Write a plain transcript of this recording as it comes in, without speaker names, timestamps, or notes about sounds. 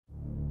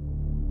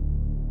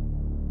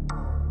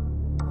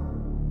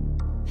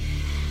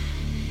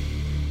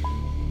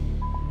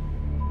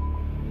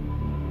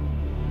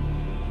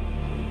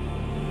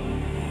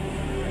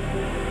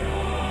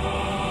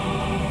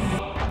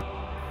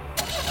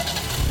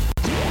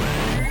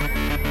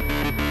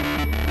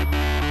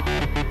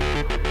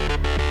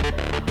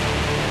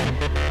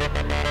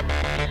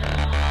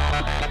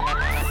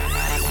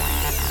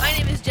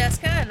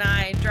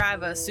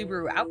a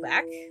Subaru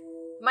Outback.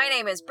 My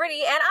name is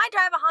Brittany, and I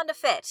drive a Honda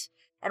Fit.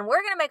 And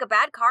we're going to make a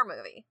bad car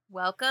movie.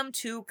 Welcome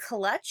to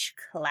Clutch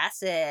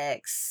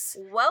Classics.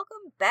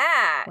 Welcome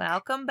back.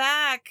 Welcome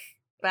back.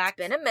 It's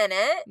been a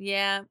minute.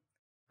 Yeah.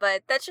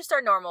 But that's just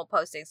our normal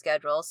posting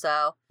schedule,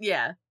 so...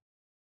 Yeah.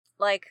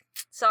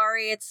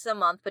 Sorry it's a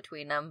month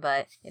between them,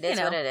 but it is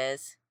what it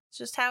is. It's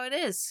just how it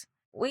is.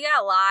 We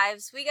got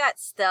lives, we got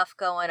stuff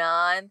going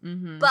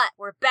on, but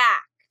we're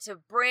back to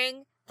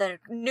bring the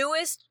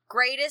newest,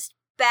 greatest,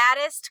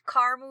 baddest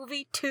car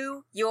movie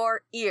to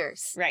your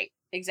ears. Right,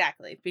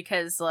 exactly.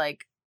 Because,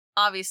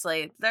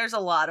 obviously, there's a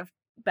lot of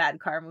bad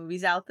car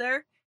movies out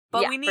there,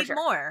 but we need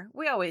more.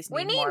 We always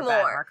need more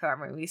bad car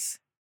movies.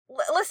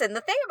 Listen,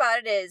 the thing about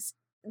it is,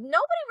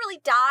 nobody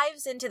really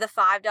dives into the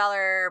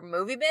 $5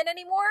 movie bin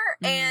anymore,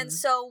 and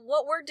so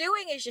what we're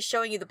doing is just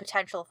showing you the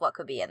potential of what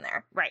could be in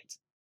there. Right.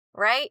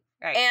 Right?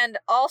 Right. And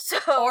also...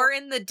 Or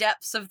in the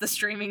depths of the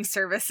streaming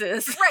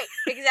services. Right,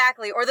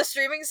 exactly. Or the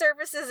streaming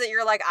services that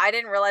you're like, I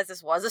didn't realize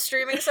this was a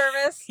streaming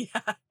service.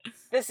 Yeah.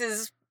 This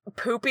is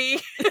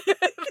poopy.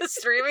 The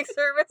streaming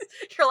service.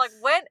 You're like,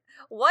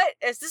 what?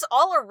 Is this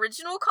all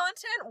original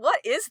content?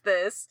 What is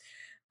this?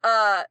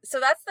 So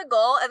that's the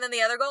goal. And then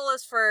the other goal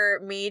is for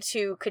me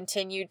to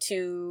continue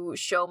to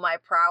show my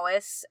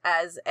prowess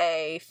as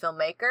a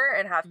filmmaker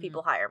and have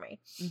people hire me.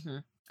 Mm-hmm.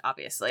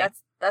 Obviously.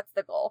 That's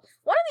the goal.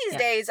 One of these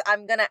days,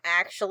 I'm gonna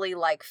actually,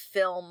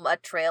 film a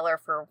trailer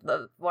for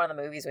one of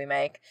the movies we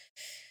make.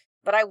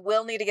 But I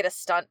will need to get a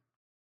stunt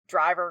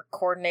driver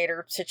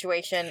coordinator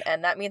situation,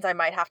 and that means I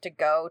might have to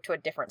go to a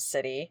different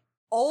city.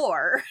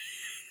 Or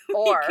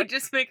we could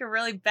just make a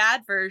really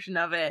bad version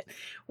of it,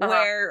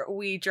 where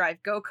we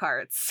drive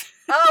go-karts.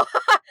 Oh,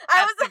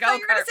 I was like, you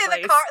were gonna say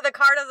the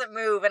car doesn't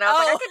move, and I was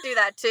like, I could do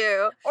that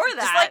too. Or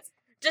that.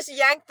 Just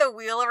yank the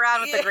wheel around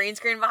with the green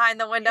screen behind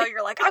the window.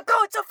 You're like, I'm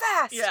going so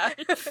fast. Yeah.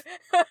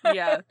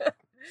 Yeah.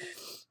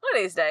 One of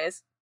these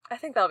days. I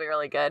think that'll be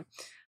really good.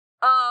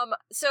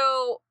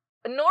 So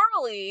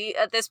normally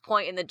at this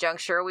point in the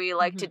juncture, we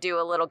like to do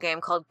a little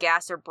game called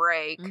Gas or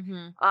Break.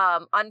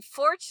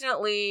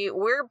 Unfortunately,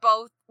 we're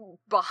both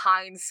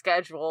behind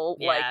schedule,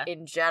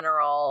 in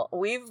general.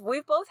 We've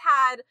both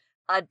had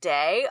a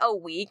day, a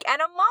week, and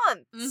a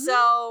month.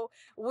 So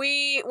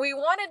we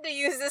wanted to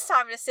use this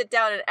time to sit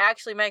down and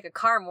actually make a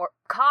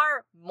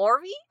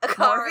movie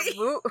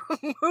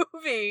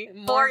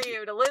for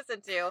you to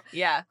listen to.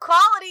 Yeah.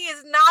 Quality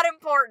is not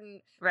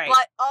important. Right.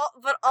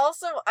 But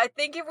also, I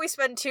think if we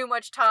spend too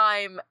much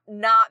time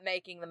not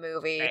making the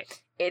movie,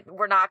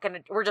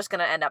 we're just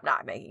gonna end up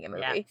not making a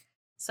movie. Yeah.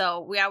 So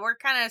we're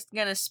kind of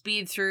gonna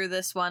speed through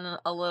this one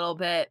a little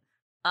bit.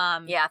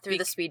 Through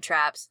the speed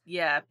traps.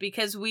 Yeah,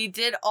 because we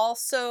did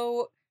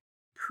also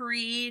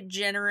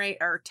pre-generate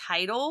our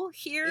title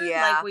here,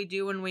 like we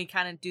do when we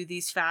kind of do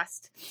these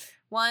fast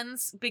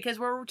ones, because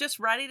we're just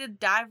ready to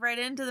dive right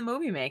into the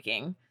movie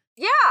making.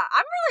 Yeah,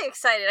 I'm really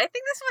excited. I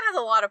think this one has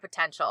a lot of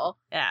potential.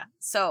 Yeah,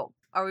 so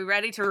are we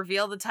ready to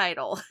reveal the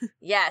title?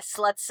 Yes,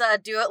 let's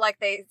do it like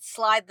they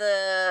slide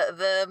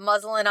the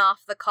muslin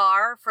off the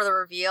car for the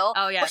reveal.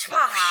 Oh, yeah.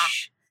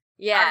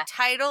 Yeah. Our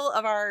title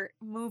of our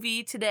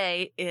movie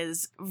today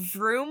is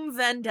Vroom,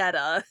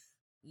 Vendetta.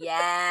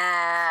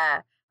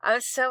 Yeah.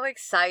 I'm so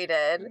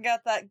excited. We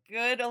got that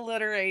good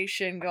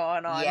alliteration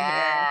going on here.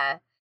 Yeah.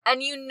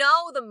 And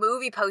the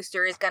movie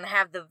poster is going to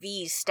have the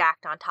V's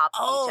stacked on top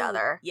of each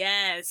other.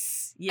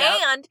 Yes.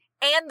 Yep.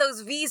 And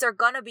those V's are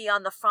going to be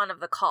on the front of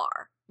the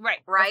car.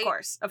 Right. Of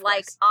course.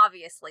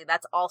 Obviously,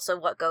 that's also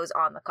what goes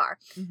on the car.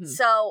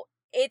 So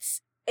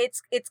it's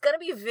going to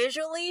be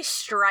visually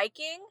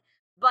striking.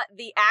 But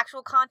the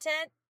actual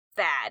content,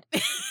 bad.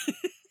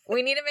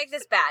 We need to make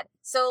this bad.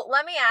 So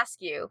let me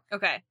ask you.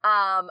 Okay.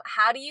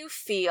 How do you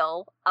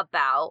feel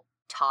about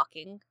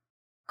talking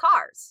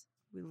cars?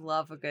 We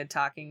love a good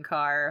talking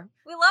car.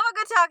 We love a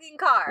good talking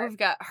car. We've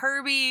got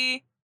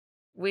Herbie.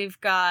 We've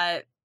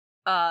got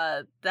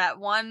that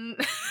one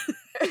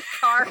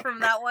car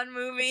from that one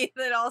movie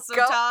that also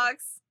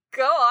talks.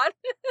 Go on.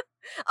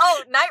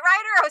 Oh, Knight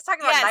Rider? I was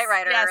talking about Knight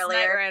Rider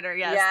earlier. Knight Rider,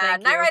 yes. Yeah,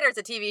 Knight Rider's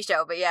a TV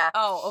show, but yeah.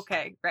 Oh,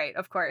 okay. Right,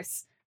 of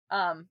course.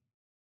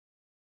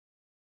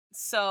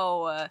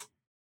 So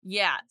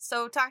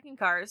talking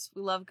cars.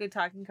 We love a good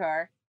talking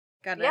car.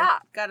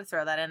 Gotta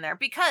throw that in there.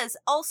 Because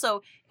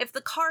also, if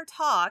the car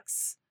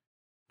talks,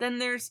 then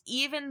there's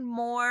even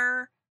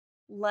more,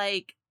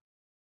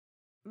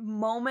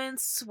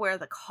 moments where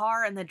the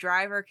car and the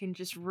driver can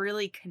just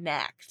really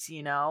connect,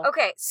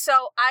 Okay,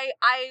 so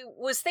I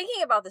was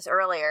thinking about this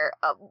earlier.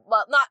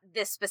 Well, not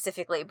this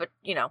specifically, but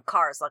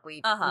cars like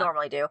we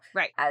normally do,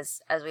 right?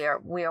 As we are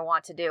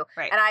wont to do,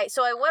 right? And I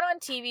went on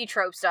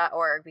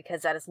tvtropes.org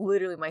because that is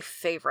literally my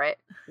favorite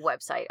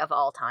website of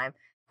all time.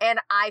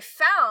 And I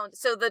found,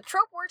 so the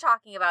trope we're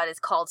talking about is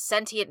called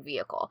sentient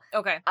vehicle.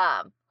 Okay.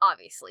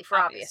 Obviously, for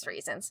obvious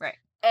reasons. Right.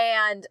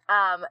 And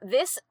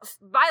this,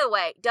 by the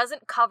way,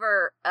 doesn't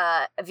cover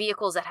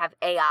vehicles that have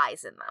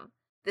AIs in them.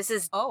 This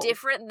is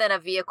different than a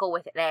vehicle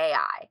with an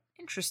AI.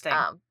 Interesting.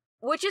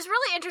 Which is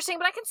really interesting,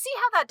 but I can see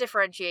how that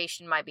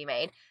differentiation might be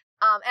made.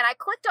 And I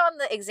clicked on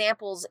the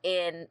examples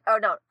in. Oh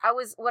no,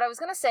 what I was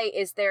gonna say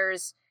is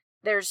there's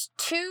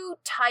two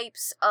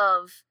types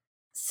of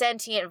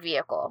sentient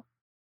vehicle.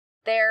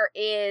 There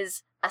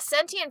is a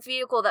sentient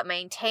vehicle that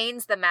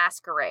maintains the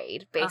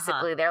masquerade.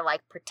 Basically, they're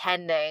like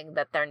pretending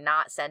that they're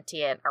not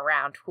sentient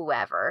around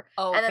whoever.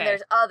 Okay. And then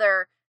there's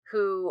other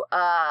who,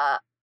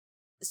 but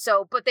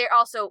they're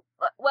also,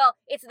 well,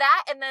 it's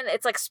that, and then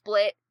it's like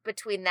split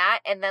between that,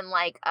 and then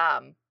like,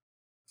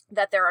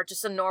 that there are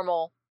just a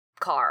normal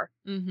car,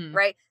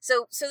 right?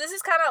 So this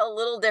is kind of a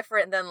little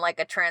different than like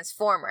a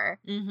transformer,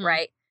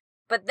 right?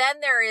 But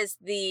then there is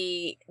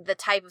the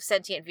type of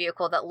sentient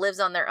vehicle that lives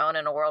on their own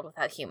in a world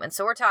without humans.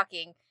 So we're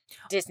talking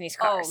Disney's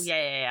Cars. Oh,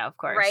 yeah, of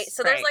course. Right?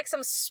 So there's like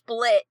some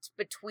split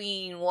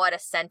between what a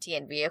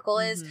sentient vehicle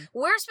is.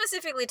 We're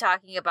specifically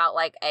talking about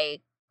like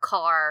a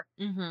car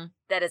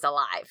that is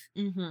alive.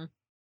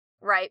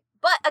 Right?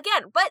 But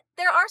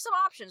there are some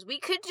options. We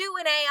could do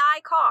an AI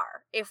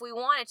car if we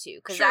wanted to,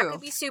 because that could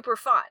be super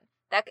fun.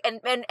 That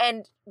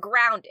and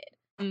grounded.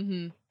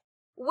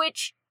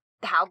 Which,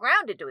 how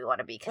grounded do we want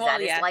to be? Because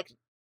that is like,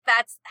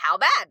 that's how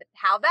bad.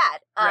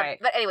 Right.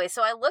 But anyway,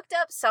 so I looked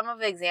up some of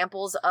the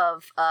examples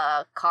of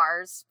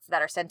cars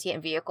that are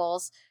sentient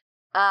vehicles.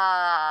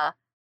 Obviously,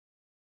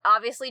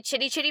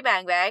 Chitty Chitty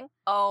Bang Bang.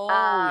 Oh,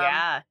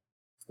 yeah.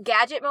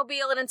 Gadget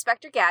Mobile and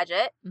Inspector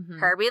Gadget.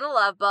 Herbie and the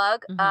Love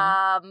Bug.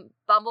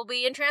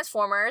 Bumblebee and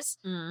Transformers.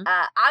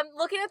 I'm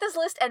looking at this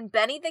list, and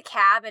Benny the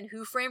Cab and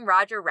Who Framed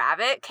Roger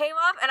Rabbit came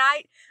up, and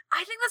I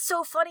think that's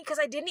so funny because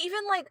I didn't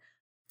even like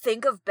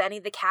think of Benny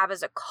the Cab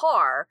as a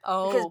car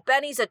because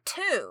Benny's a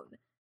tune.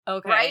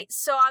 Okay. Right?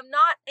 So I'm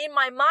not, in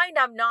my mind,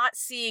 I'm not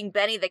seeing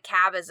Benny the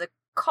Cab as a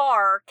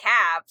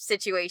cab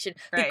situation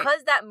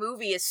because that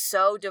movie is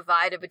so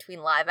divided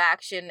between live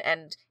action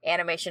and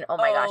animation. Oh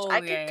my gosh.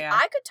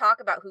 I could talk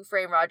about Who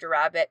Framed Roger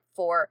Rabbit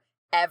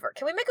forever.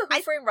 Can we make a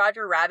Who Framed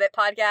Roger Rabbit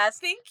podcast? I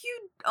think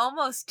you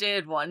almost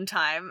did one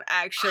time,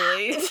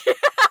 actually. I think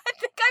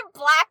I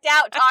blacked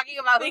out talking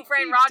about Who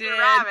Framed Roger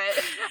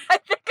Rabbit. I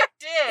think I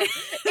did.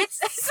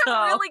 It's a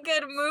really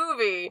good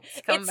movie.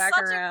 It's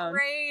such a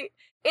great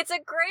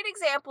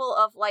example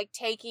of like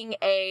taking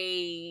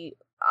a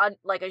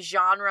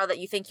genre that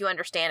you think you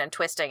understand and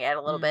twisting it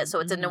a little bit. So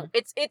it's a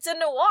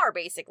noir,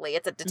 basically.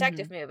 It's a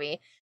detective movie,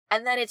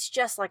 and then it's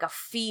just like a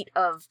feat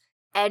of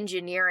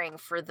engineering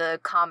for the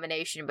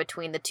combination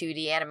between the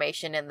 2D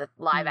animation and the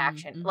live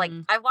action. Like,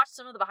 I've watched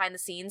some of the behind the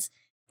scenes.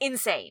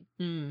 Insane.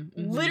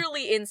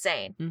 Literally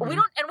insane. We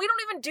don't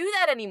even do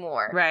that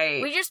anymore.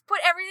 Right. We just put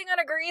everything on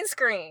a green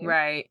screen.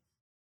 Right.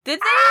 Did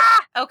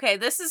they? Okay,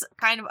 this is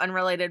kind of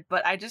unrelated,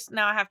 but I just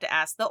now have to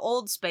ask. The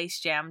old Space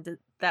Jam,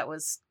 that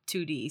was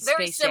 2D.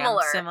 Very Space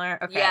similar. Jam,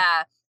 similar? Okay.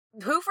 Yeah.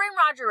 Who Framed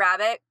Roger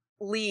Rabbit?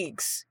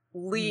 Leagues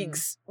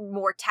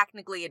more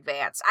technically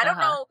advanced. I don't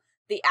know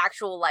the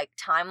actual like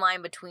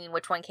timeline between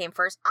which one came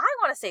first. I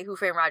want to say Who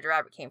Framed Roger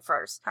Rabbit came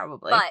first.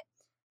 Probably. But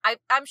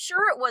I'm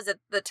sure it was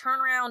the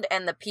turnaround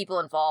and the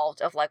people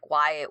involved of like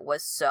why it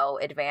was so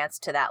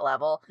advanced to that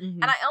level.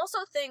 And I also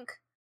think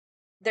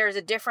there's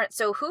a different.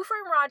 So Who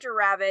Framed Roger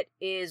Rabbit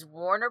is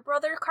Warner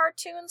Brother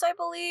cartoons, I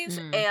believe,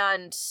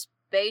 and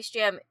Space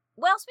Jam.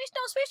 Well, Space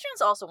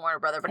Jam's also Warner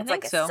Brother, but it's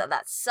like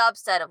that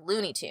subset of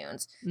Looney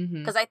Tunes.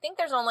 Because I think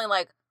there's only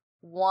like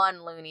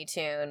one Looney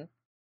Tune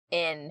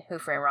in Who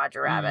Framed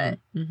Roger Rabbit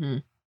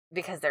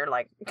because they're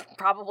like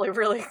probably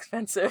really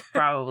expensive.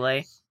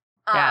 Probably.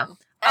 Yeah.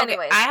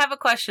 Anyways. Okay, I have a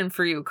question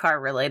for you, car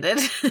related.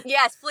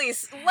 Yes,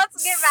 please.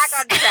 Let's get back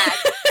on track.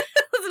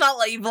 Let's not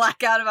let you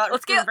black out about Who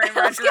Framed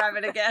Roger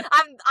Rabbit again.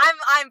 I'm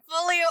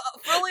fully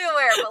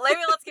aware, but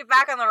let's get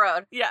back on the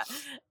road. Yeah.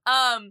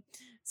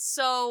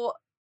 So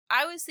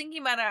I was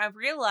thinking about it. I've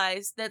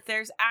realized that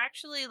there's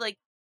actually like,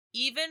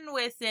 even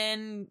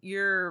within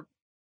your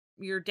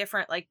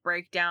different like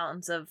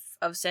breakdowns of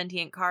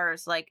sentient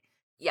cars, like,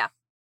 yeah,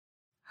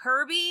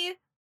 Herbie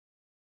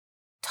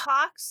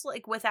talks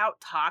like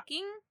without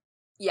talking.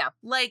 Yeah.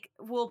 Like,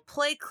 we'll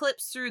play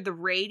clips through the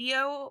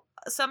radio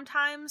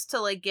sometimes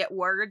to like get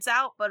words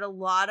out, but a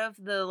lot of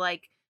the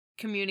like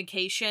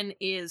communication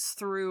is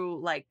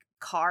through like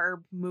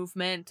car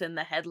movement and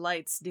the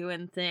headlights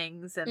doing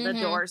things and the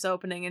doors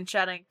opening and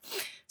shutting.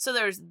 So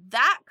there's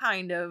that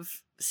kind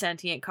of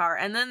sentient car,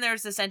 and then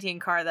there's the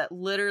sentient car that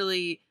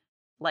literally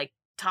like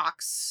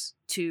talks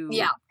to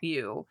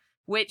you,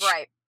 which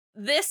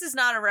this is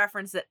not a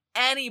reference that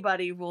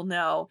anybody will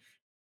know,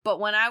 but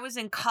when I was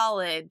in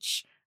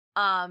college,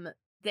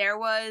 there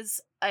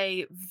was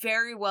a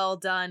very well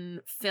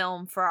done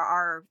film for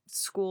our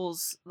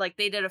schools. Like,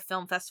 they did a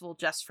film festival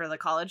just for the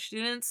college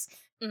students.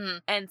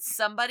 And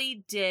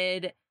somebody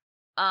did,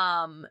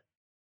 there's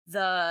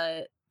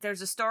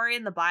a story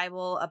in the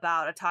Bible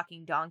about a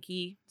talking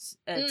donkey.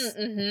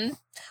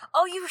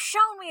 Oh, you've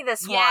shown me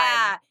this one.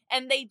 Yeah,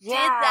 and they did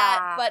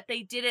that, but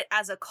they did it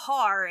as a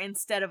car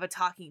instead of a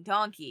talking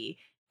donkey.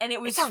 And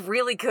it's a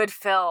really good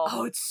film.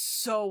 Oh, it's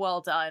so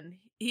well done.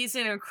 He's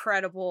an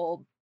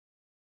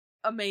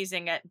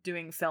amazing at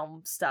doing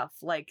film stuff,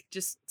 like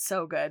just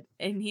so good.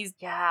 And he's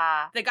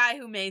the guy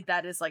who made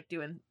that is like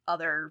doing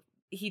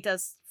he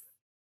does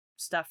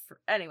stuff.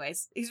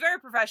 Anyways, he's very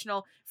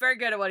professional, very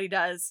good at what he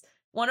does.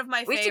 One of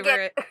my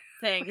favorite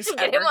things. We should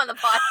get him on the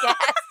podcast.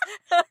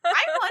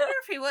 I wonder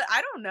if he would.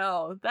 I don't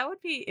know. That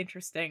would be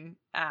interesting.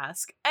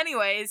 Ask.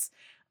 Anyways.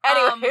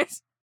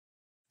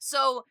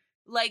 So,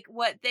 like,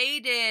 what they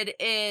did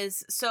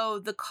is, so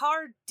the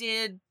car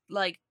did,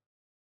 like,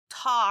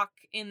 talk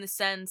in the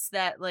sense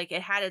that, like,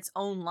 it had its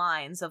own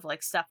lines of,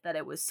 like, stuff that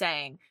it was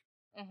saying.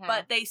 Mm-hmm.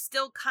 But they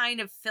still kind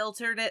of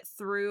filtered it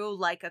through,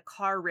 like, a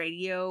car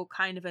radio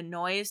kind of a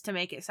noise to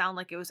make it sound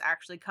like it was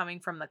actually coming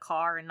from the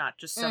car and not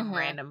just some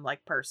random,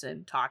 like,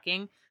 person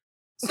talking.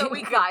 So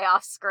we guy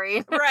off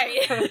screen.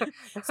 Right.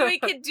 So we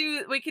could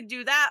do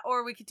that,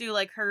 or we could do,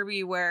 like,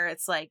 Herbie, where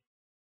it's, like,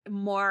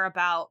 more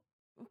about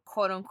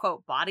quote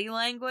unquote body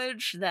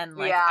language than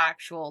like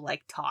actual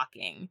like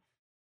talking.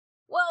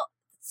 Well,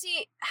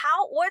 see,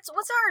 what's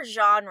our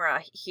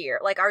genre here?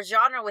 Like our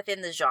genre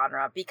within the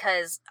genre,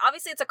 because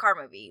obviously it's a car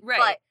movie. Right.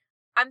 But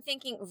I'm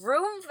thinking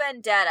Vroom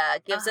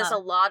Vendetta gives us a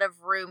lot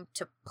of room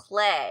to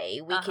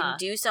play. We can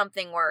do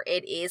something where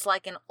it is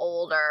like an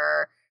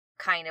older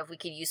kind of, we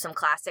could use some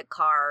classic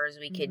cars,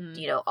 we could,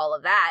 you know, all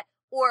of that.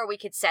 Or we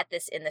could set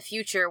this in the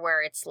future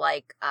where it's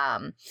like,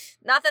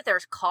 not that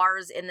there's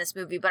cars in this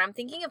movie, but I'm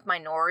thinking of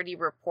Minority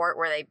Report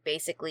where they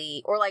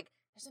basically, or like,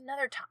 there's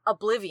another,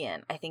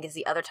 Oblivion, I think is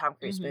the other Tom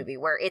Cruise movie,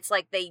 where it's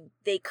like they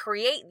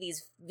create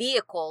these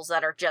vehicles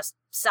that are just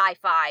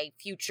sci-fi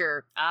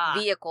future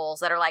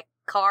vehicles that are like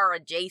car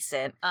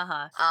adjacent.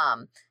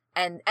 And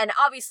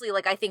obviously,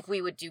 like, I think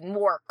we would do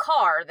more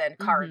car than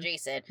car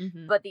adjacent,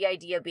 but the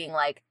idea being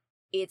like,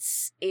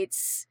 it's,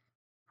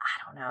 I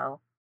don't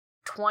know,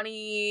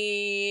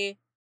 2099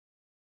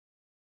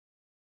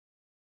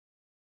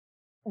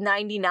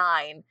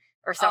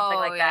 or something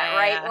like that,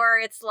 right? Yeah. Where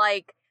it's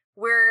like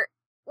we're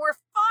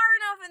far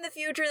enough in the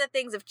future that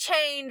things have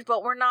changed,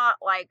 but we're not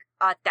like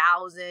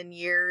 1,000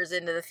 years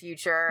into the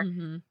future.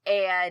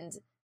 And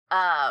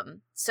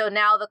so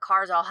now the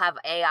cars all have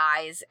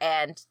AIs,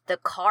 and the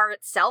car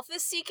itself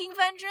is seeking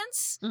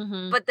vengeance,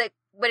 but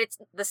it's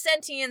the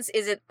sentience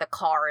isn't the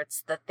car,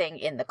 it's the thing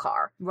in the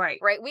car. Right.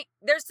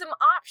 There's some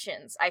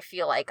options, I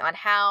feel like, on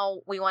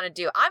how we want to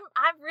do. I'm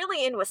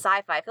really into a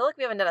sci-fi. I feel like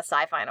we haven't done a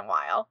sci-fi in a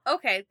while.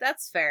 Okay,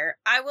 that's fair.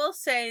 I will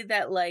say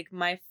that, like,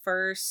 my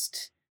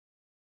first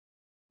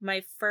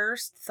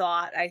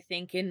thought, I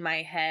think, in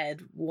my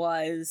head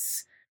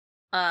was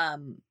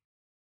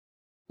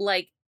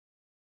like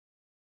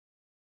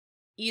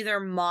either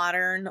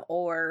modern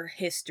or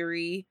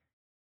history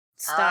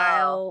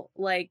style,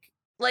 like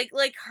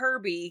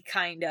Herbie,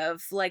 kind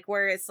of, like,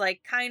 where it's,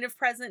 like, kind of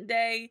present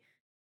day,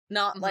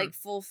 not, like,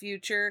 full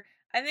future.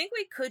 I think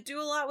we could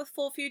do a lot with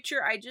full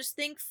future. I just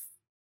think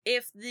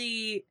if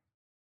the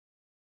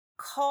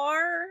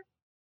car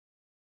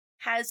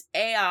has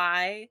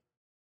AI,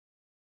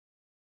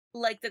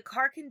 like, the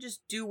car can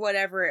just do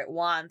whatever it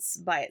wants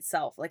by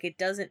itself. Like, it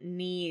doesn't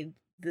need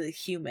the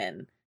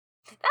human.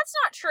 That's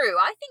not true.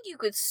 I think you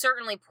could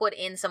certainly put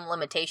in some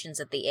limitations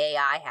that the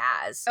AI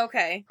has.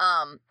 Okay.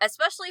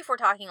 Especially if we're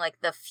talking like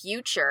the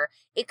future,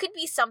 it could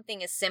be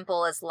something as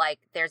simple as like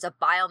there's a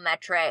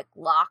biometric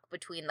lock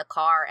between the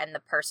car and the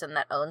person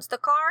that owns the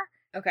car.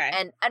 Okay.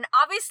 And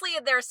obviously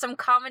there's some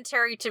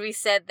commentary to be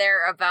said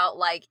there about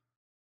like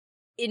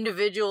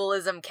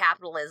individualism,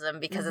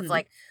 capitalism, because it's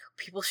like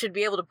people should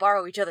be able to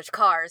borrow each other's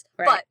cars.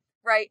 Right.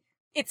 But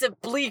it's a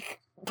bleak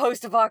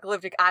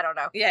post-apocalyptic, I don't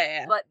know.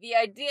 Yeah. But the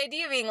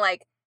idea being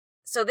like,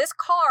 so this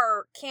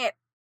car can't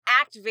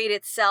activate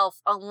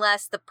itself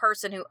unless the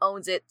person who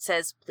owns it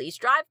says, please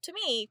drive to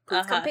me,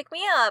 please come pick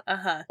me up,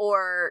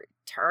 or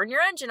turn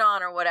your engine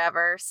on or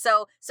whatever.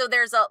 So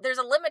there's a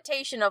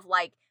limitation of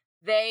like,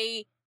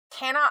 they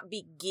cannot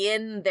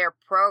begin their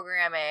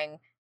programming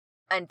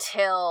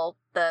until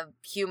the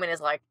human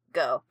is like,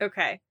 go.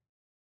 Okay.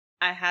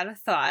 I had a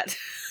thought.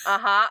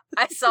 I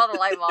saw the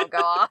light bulb go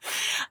off.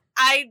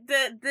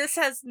 This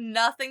has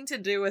nothing to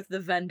do with the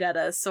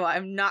Vendetta, so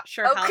I'm not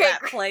sure how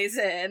that plays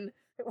in.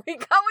 We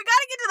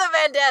gotta get to the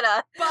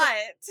Vendetta.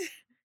 But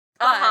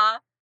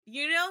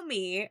you know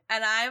me,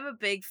 and I'm a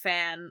big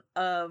fan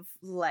of,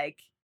 like,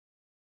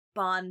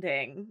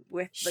 bonding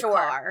with the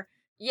car.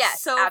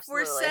 Yes, so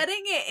absolutely. If we're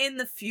setting it in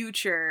the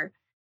future,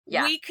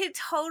 we could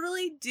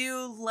totally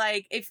do,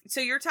 like, so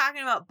you're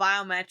talking about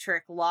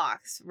biometric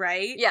locks,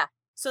 right? Yeah.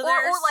 So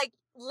or like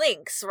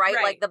links, right?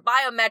 Like the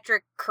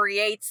biometric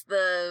creates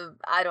the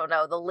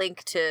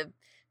link to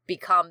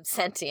become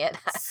sentient.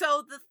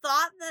 So the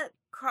thought that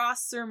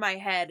crossed through my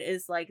head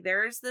is like,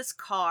 there's this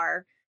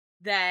car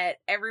that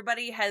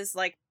everybody has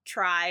like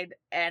tried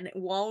and it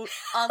won't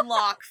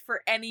unlock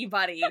for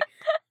anybody.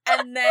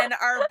 And then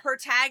our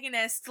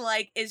protagonist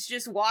like is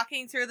just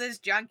walking through this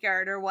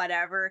junkyard or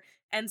whatever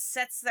and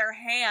sets their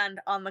hand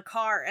on the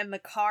car, and the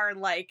car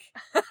like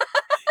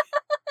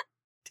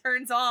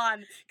turns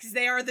on because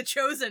they are the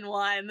chosen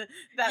one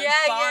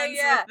that bonds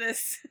with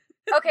this.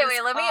 Okay, this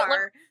wait, let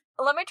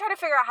me try to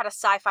figure out how to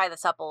sci-fi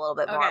this up a little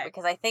bit more,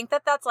 because I think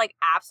that that's like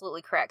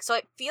absolutely correct. So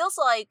it feels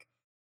like,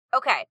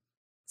 okay,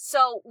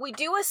 So we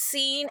do a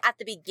scene at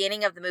the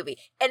beginning of the movie.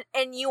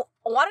 And you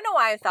want to know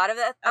why I thought of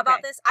that,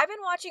 about this? I've been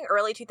watching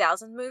early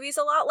 2000s movies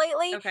a lot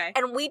lately. Okay.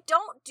 And we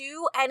don't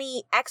do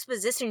any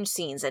exposition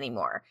scenes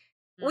anymore.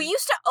 We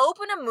used to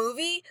open a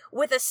movie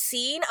with a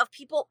scene of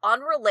people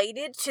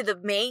unrelated to the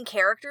main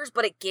characters,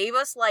 but it gave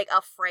us, like,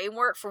 a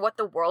framework for what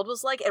the world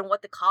was like and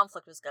what the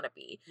conflict was going to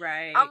be.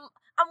 Right. I'm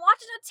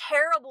watching a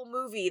terrible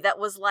movie that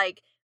was,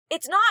 like,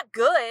 it's not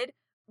good,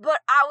 but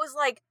I was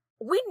like,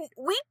 we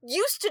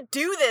used to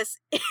do this,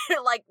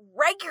 like,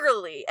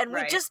 regularly, and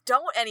we just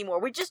don't anymore.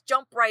 We just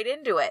jump right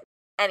into it.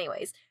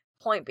 Anyways,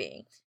 point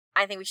being,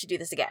 I think we should do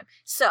this again.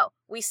 So,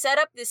 we set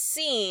up this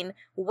scene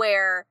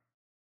where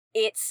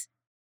it's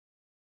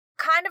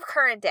kind of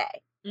current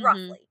day,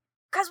 roughly.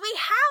 Because we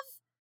have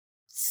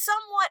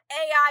somewhat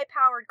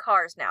AI-powered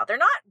cars now. They're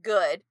not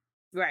good.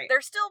 Right.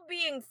 They're still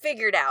being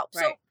figured out.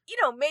 Right.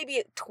 So,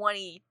 maybe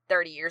 20,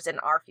 30 years in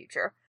our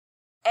future.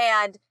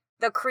 And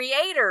the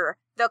creator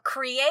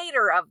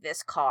of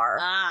this car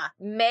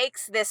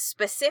makes this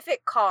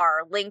specific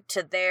car linked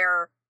to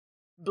their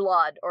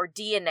blood or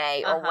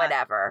DNA or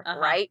whatever,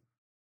 right?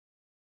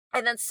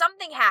 And then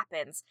something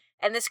happens,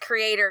 and this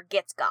creator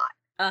gets got.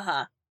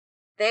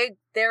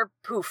 They're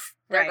poof.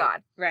 They're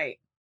gone.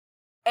 Right.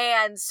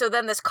 And so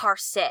then this car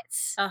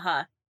sits.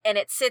 And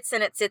it sits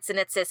and it sits and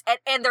it sits.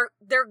 And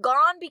they're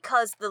gone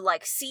because the,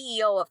 like,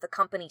 CEO of the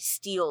company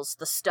steals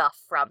the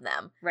stuff from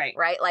them. Right.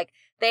 Right? Like,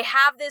 they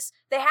have this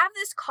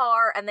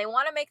car, and they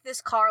want to make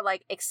this car,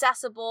 like,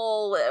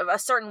 accessible a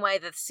certain way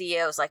that the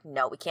CEO is like,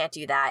 no, we can't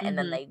do that. And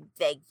then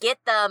they get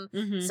them,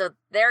 so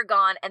they're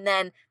gone. And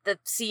then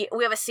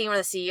we have a scene where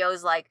the CEO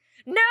is like,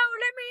 no,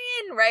 let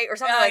me in, right? Or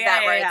something like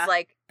that, where it's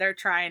like, they're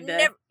trying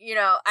to,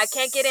 I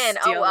can't get in.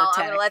 Oh, well,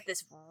 I'm going to let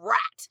this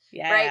rat,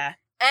 right?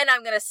 And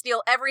I'm going to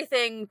steal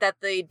everything that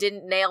they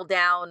didn't nail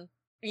down,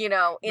 in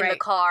the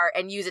car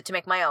and use it to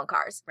make my own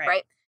cars,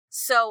 right?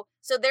 So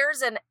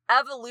there's an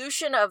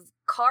evolution of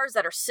cars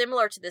that are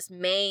similar to this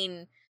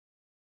main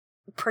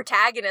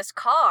protagonist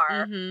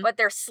car, but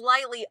they're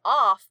slightly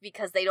off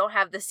because they don't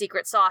have the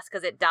secret sauce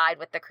because it died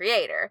with the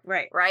creator.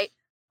 Right?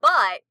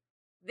 But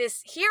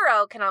this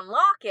hero can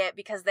unlock it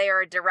because they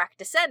are a direct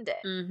descendant.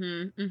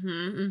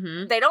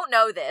 They don't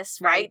know this,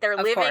 right? They're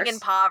living in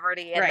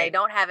poverty, and they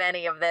don't have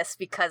any of this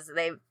because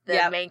the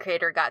main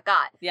creator got.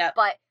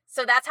 But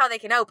so that's how they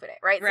can open it,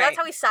 right? So that's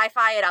how we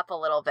sci-fi it up a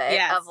little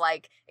bit of,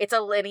 like, it's a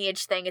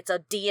lineage thing, it's a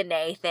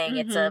DNA thing,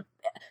 it's a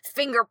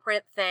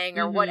fingerprint thing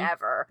or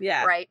whatever,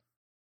 right?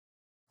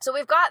 So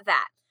we've got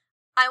that.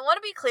 I want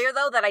to be clear,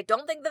 though, that I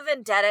don't think the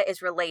Vendetta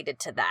is related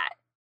to that.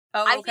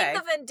 Oh, okay. I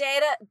think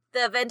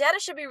the Vendetta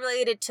should be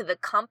related to the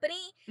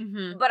company,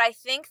 but I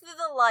think the,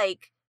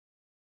 like,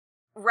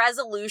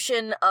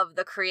 resolution of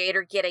the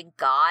creator getting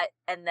got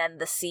and then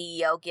the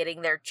CEO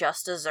getting their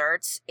just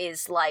desserts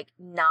is, like,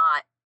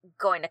 not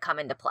going to come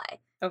into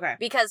play. Okay.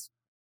 Because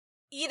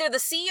either the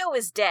CEO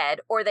is dead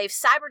or they've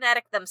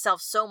cybernetic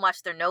themselves so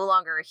much they're no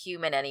longer a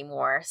human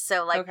anymore.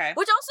 So, like,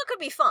 which also could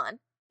be fun.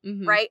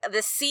 Right? The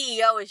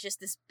CEO is just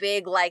this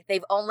big, like,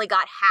 they've only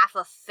got half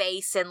a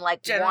face and,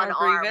 like, General one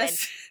arm.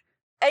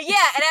 And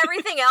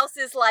everything else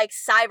is, like,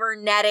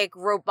 cybernetic,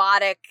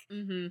 robotic,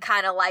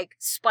 kind of, like,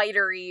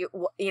 spidery,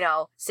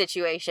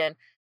 situation.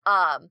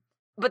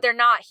 But they're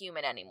not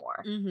human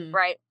anymore,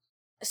 right?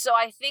 So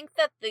I think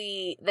that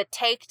the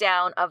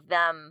takedown of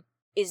them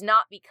is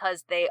not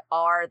because they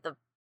are the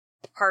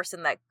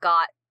person that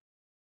got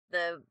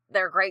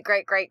their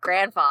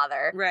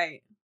great-great-great-grandfather.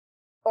 Right.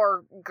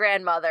 Or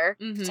grandmother,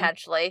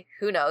 potentially.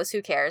 Who knows?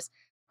 Who cares?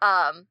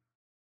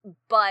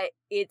 But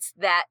it's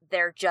that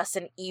they're just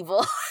an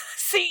evil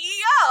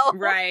CEO.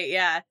 Right,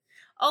 yeah.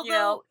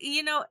 Although,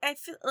 I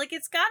feel like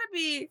it's gotta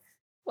be,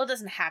 well, it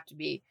doesn't have to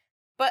be,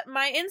 but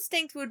my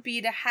instinct would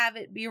be to have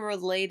it be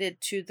related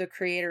to the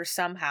creator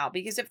somehow.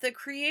 Because if the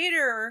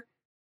creator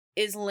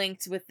is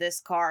linked with this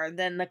car,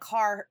 then the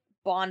car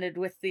bonded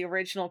with the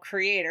original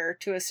creator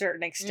to a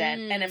certain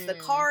extent. And if the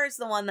car is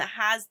the one that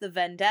has the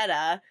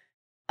vendetta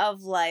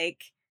of,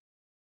 like,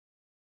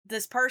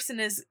 this person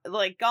is,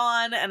 like,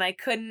 gone and I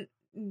couldn't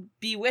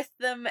be with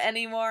them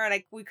anymore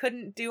and we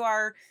couldn't do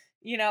our,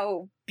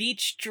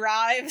 beach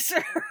drives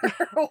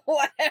or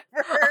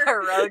whatever. A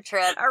road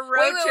trip.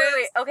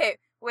 Wait. Okay.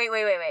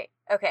 Wait.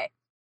 Okay.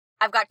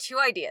 I've got two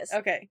ideas.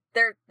 Okay.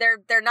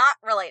 They're not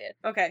related.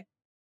 Okay.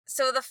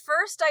 So the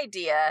first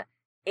idea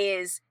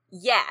is,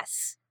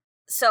 yes.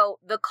 So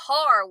the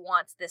car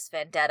wants this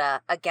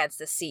vendetta against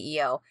the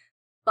CEO,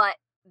 but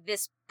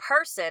this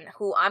person,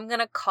 who I'm going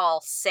to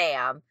call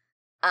Sam,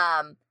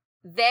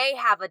 they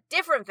have a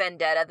different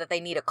vendetta that they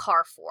need a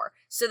car for.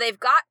 So they've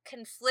got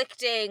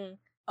conflicting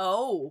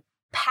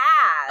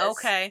paths.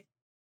 Okay.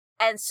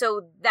 And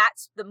so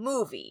that's the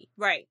movie.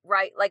 Right.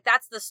 Right? Like,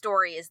 that's the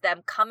story, is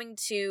them coming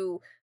to,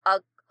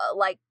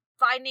 like,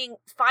 finding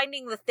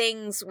the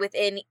things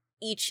within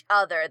each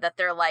other that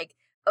they're like,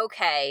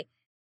 okay,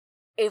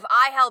 if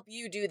I help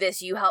you do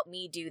this, you help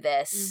me do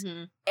this.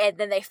 And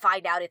then they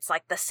find out it's,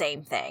 like, the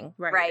same thing.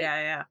 Right?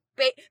 Yeah.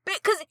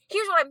 Because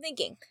here's what I'm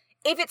thinking.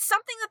 if it's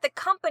something that the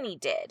company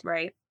did,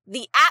 right,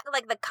 the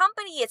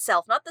company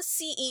itself, not the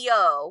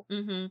CEO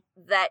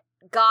that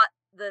got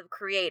the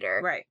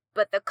creator, right,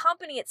 but the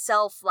company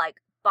itself, like,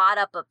 bought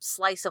up a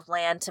slice of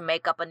land to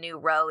make up a new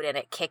road, and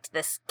it kicked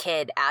this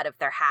kid out of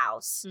their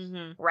house,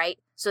 right?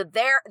 So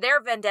their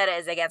vendetta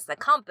is against the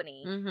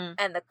company,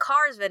 and the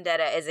car's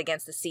vendetta is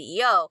against the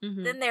CEO.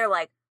 Then they're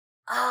like,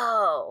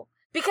 oh,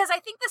 because I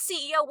think the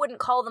CEO wouldn't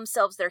call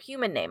themselves their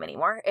human name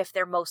anymore if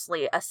they're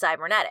mostly a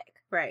cybernetic,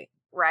 right?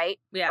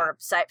 Yeah, or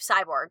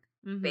cyborg,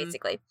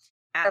 basically.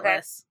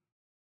 Atlas. Okay.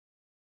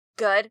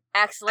 Good.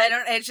 Excellent.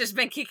 It's just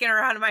been kicking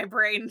around in my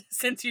brain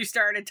since you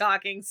started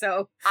talking,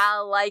 so. I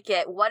like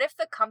it. What if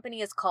the company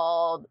is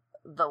called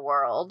The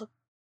World?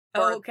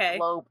 Or okay.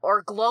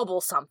 Or Global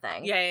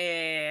something.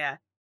 Yeah.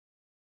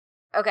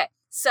 Okay.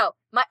 So,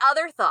 my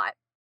other thought,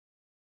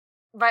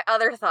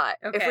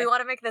 okay. if we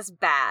want to make this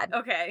bad.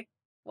 Okay.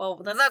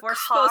 Well, we're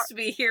supposed to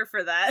be here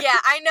for that. Yeah,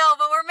 I know,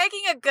 but we're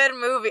making a good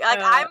movie. Like,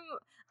 I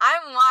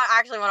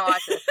actually want to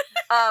watch this.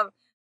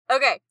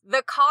 Okay,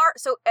 the car,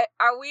 so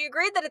are we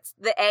agreed that it's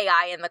the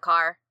AI in the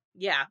car?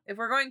 Yeah, if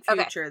we're going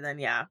future, then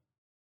yeah.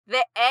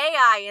 The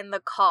AI in the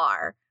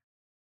car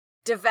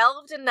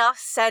developed enough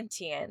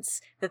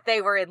sentience that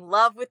they were in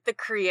love with the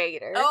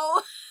creator.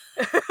 Oh!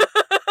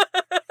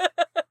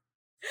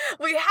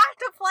 We have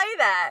to play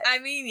that. I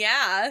mean,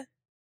 yeah.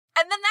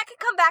 And then that could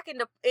come back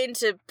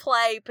into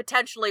play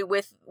potentially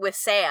with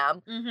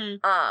Sam.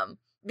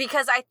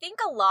 Because I think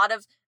a lot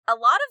of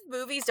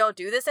movies don't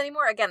do this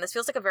anymore. Again, this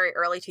feels like a very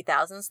early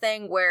 2000s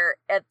thing where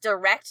a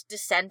direct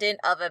descendant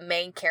of a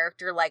main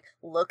character, like,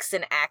 looks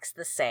and acts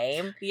the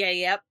same. Yeah,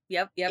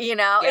 yep. You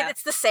know,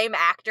 it's the same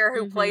actor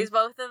who plays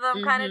both of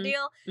them kind of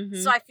deal.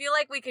 So I feel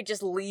like we could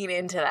just lean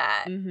into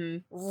that.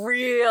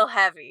 Real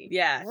heavy.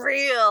 Yeah.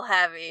 Real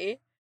heavy.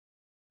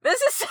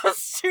 This is so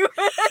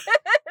stupid.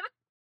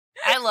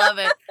 I love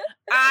it.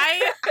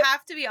 I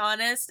have to be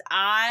honest,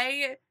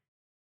 I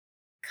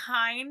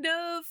kind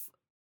of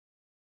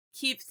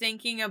keep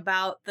thinking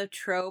about the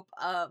trope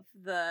of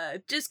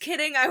the just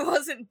kidding, I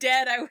wasn't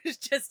dead, I was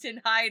just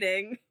in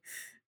hiding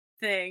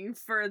thing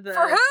for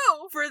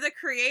who? For the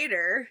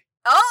creator.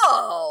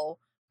 Oh,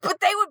 but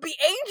they would be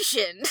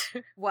ancient.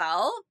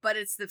 Well, but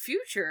it's the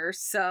future,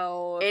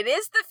 so it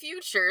is the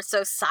future,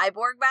 so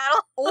cyborg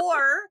battle.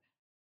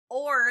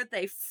 or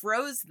they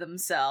froze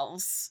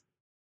themselves.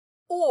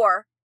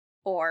 Or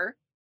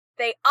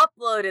they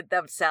uploaded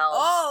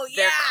themselves,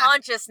 their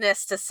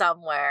consciousness to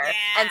somewhere.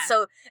 Yeah.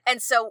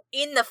 And so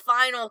in the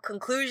final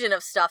conclusion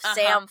of stuff,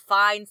 Sam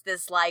finds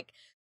this, like,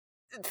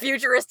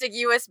 futuristic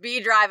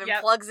USB drive and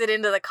plugs it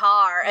into the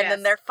car, and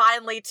then they're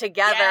finally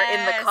together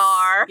in the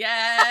car.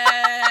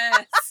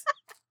 Yes.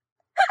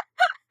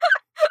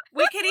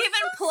 We could even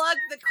plug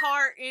the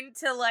car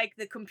into, like,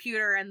 the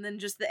computer, and then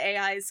just the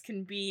AIs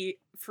can be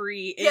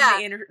free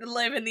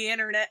live in the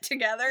internet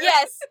together.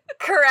 Yes,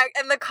 correct.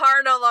 And the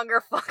car no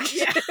longer functions.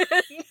 Yeah.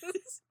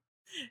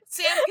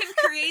 Sam can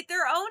create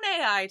their own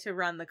AI to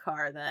run the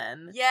car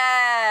then.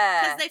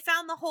 Yeah. Because they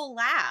found the whole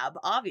lab,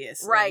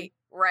 obviously.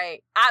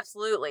 Right.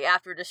 Absolutely.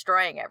 After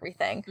destroying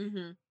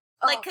everything.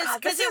 Like,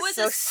 because it was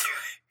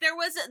there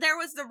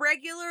was the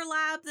regular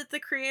lab that the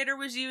creator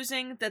was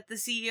using that the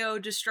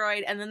CEO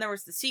destroyed, and then there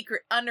was the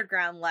secret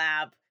underground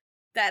lab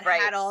that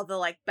had all the,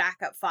 like,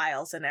 backup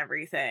files and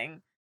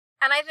everything.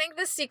 And I think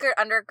the secret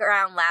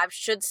underground lab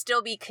should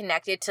still be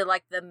connected to,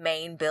 like, the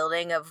main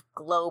building of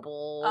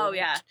global. Oh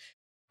yeah.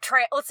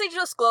 Let's say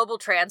just global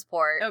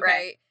transport,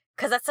 right?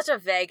 Because that's such a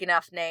vague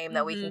enough name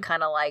that we can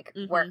kind of, like,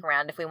 work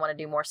around if we want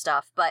to do more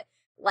stuff. But,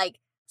 like,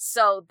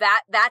 so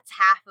that's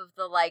half of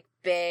the, like,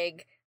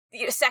 big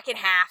second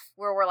half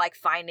where we're, like,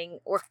 finding,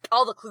 or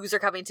all the clues are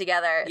coming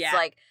together. It's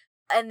like,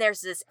 and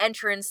there's this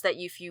entrance that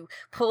if you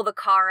pull the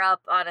car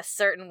up on a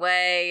certain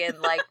way, and,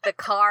 like, the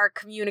car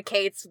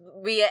communicates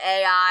via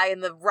AI,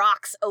 and the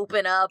rocks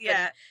open up,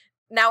 and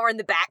now we're in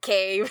the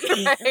Batcave,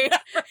 right?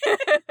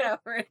 Now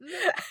we're in the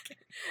Batcave.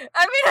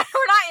 I mean,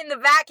 we're not in the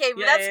Batcave,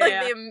 but that's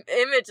the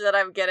image that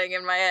I'm getting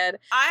in my head.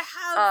 I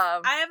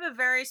have a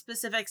very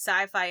specific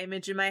sci-fi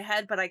image in my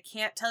head, but I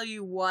can't tell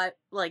you what,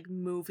 like,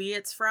 movie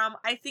it's from.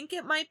 I think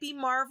it might be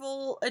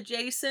Marvel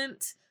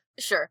adjacent.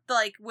 Sure.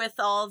 Like, with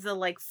all the,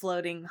 like,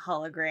 floating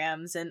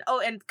holograms and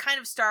kind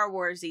of Star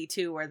Wars-y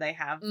too, where they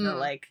have the,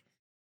 like,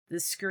 the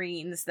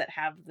screens that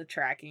have the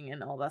tracking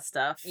and all that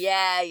stuff.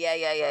 Yeah.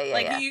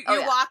 Like, you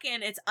walk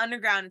in, it's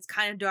underground, it's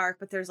kind of dark,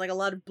 but there's, like, a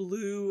lot of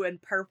blue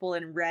and purple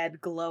and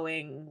red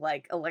glowing,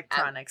 like,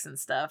 electronics and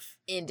stuff.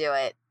 Into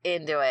it.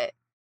 I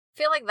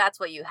feel like that's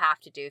what you have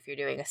to do if you're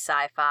doing a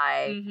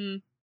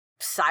sci-fi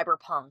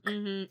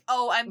cyberpunk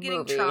Oh, I'm getting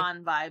movie.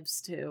 Tron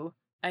vibes too,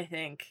 I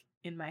think,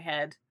 in my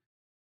head.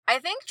 I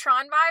think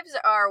Tron vibes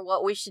are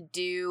what we should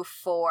do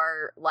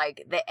for,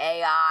 like, the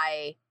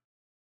AI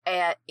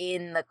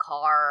in the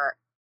car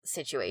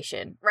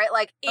situation, right?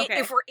 Like,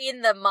 if we're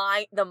in the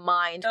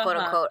mind, quote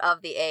unquote,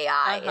 of the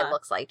AI, it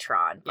looks like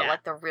Tron, but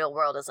like the real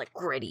world is, like,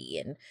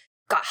 gritty and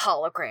got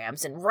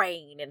holograms and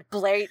rain and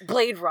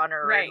Blade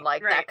Runner and,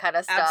 like, that kind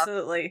of stuff.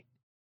 Absolutely.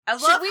 I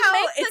love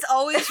how it's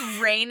always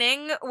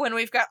raining when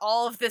we've got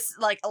all of this,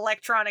 like,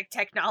 electronic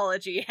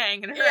technology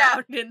hanging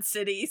around in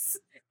cities.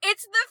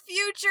 It's the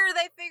future.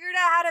 They figured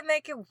out how to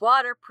make it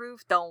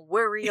waterproof. Don't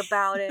worry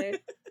about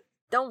it.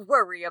 Don't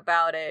worry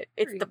about it.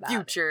 It's the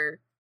future.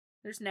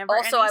 There's never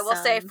also, any I will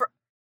sun. say,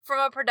 from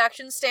a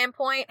production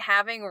standpoint,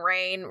 having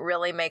rain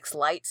really makes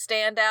light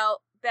stand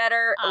out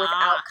better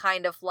without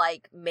kind of,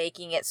 like,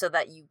 making it so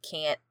that you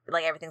can't,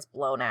 like, everything's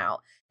blown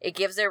out. It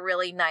gives a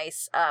really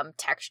nice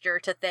texture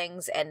to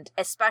things, and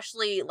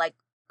especially, like,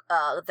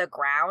 the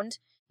ground.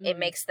 It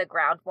makes the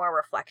ground more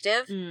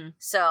reflective,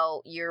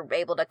 so you're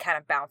able to kind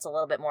of bounce a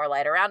little bit more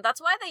light around.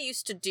 That's why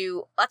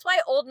that's why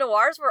old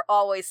noirs were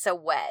always so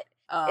wet,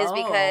 is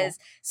because,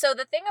 so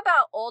the thing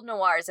about old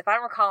noirs, if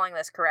I'm recalling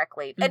this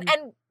correctly, and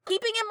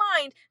keeping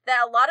in mind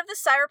that a lot of the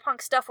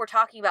cyberpunk stuff we're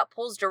talking about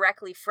pulls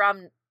directly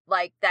from,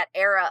 like, that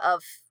era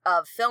of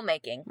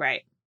filmmaking.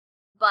 Right.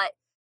 But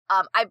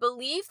I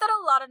believe that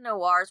a lot of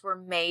noirs were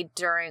made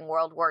during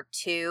World War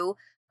II,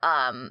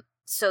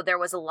 so there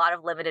was a lot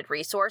of limited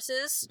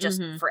resources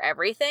just for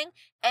everything.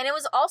 And it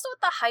was also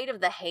at the height of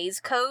the Hays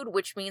Code,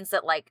 which means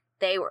that, like,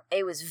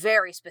 it was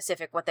very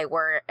specific what they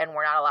were and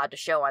were not allowed to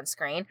show on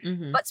screen.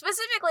 But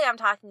specifically, I'm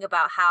talking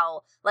about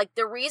how, like,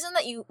 the reason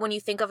that when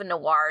you think of a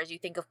noir, is you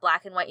think of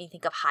black and white and you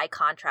think of high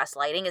contrast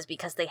lighting, is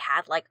because they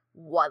had, like,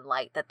 one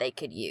light that they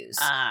could use.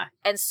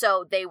 And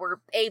so they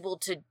were able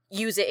to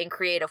use it in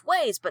creative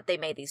ways, but they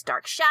made these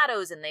dark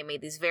shadows and they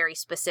made these very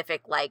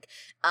specific, like,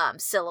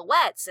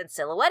 silhouettes, and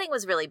silhouetting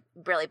was really,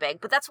 really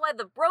big. But that's why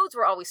the roads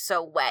were always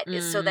so wet,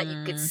 is so that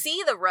you could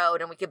see the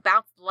road and we could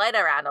bounce the light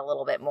around a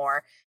little bit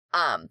more.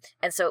 And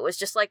so it was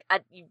just like,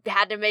 you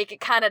had to make it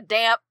kind of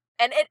damp.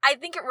 And I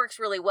think it works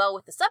really well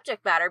with the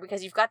subject matter,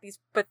 because you've got these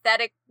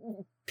pathetic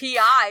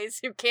PIs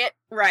who can't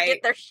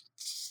get their,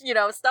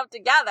 stuff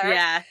together.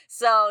 Yeah.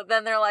 So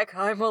then they're like,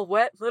 I'm a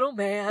wet little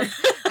man.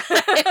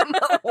 I'm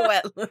a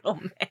wet little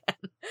man.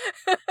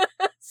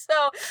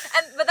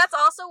 But that's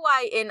also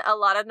why in a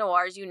lot of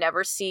noirs you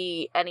never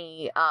see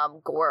any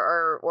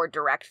gore or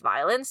direct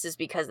violence, is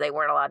because they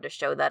weren't allowed to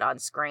show that on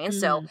screen.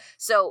 So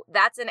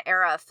that's an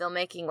era of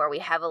filmmaking where we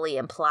heavily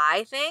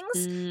imply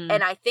things,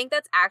 and I think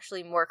that's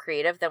actually more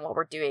creative than what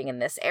we're doing in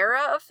this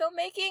era of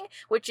filmmaking,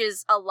 which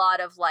is a lot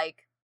of,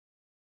 like,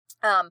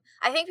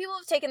 I think people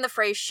have taken the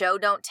phrase show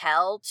don't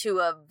tell to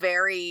a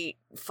very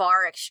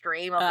far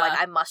extreme of, like,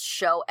 I must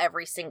show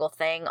every single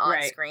thing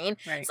on screen.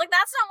 It's like,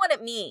 that's not what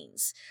it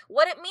means.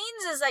 What it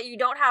means is that you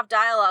don't have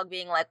dialogue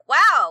being like,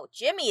 wow,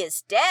 Jimmy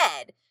is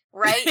dead.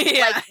 Right?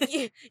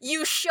 Like,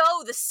 you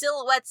show the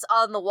silhouettes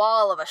on the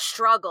wall of a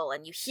struggle,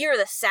 and you hear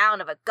the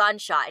sound of a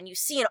gunshot, and you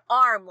see an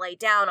arm lay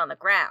down on the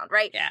ground,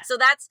 right? Yeah. So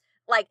that's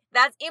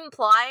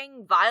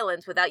implying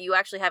violence without you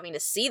actually having to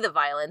see the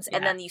violence,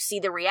 and then you see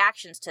the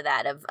reactions to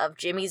that of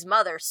Jimmy's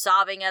mother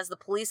sobbing as the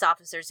police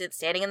officer sits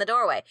standing in the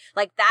doorway.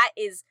 Like, that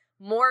is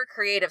more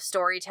creative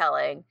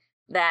storytelling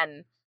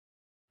than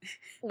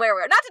where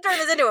we're... Not to turn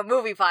this into a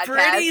movie podcast.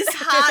 Pretty's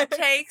hot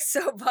take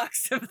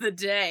soapbox of the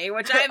day,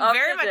 which I'm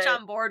very much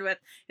on board with,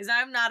 is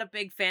I'm not a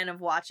big fan of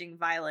watching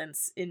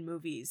violence in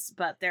movies,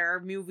 but there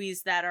are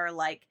movies that are,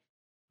 like,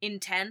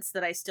 intense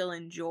that I still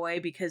enjoy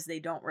because they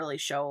don't really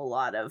show a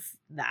lot of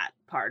that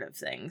part of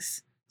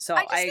things. So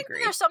I think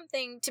agree. There's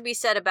something to be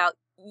said about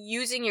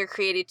using your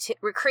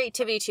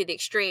creativity to the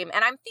extreme,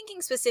 and I'm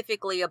thinking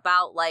specifically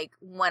about, like,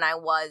 when I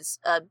was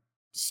a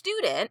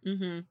student.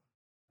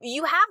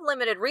 You have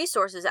limited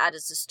resources as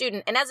a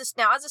student, and as a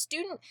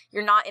student,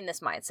 you're not in this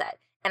mindset.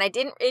 And it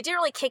didn't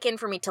really kick in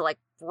for me till, like,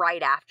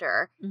 right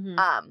after.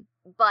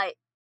 But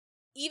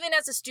even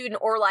as a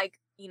student, or, like,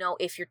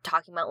 if you're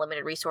talking about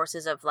limited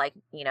resources of, like,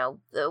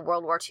 the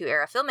World War II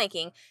era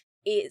filmmaking,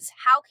 is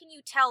how can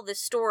you tell this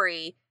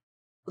story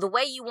the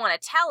way you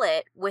want to tell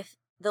it with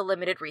the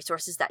limited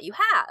resources that you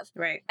have?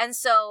 Right. And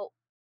so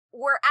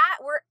we're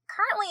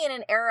currently in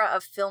an era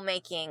of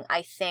filmmaking,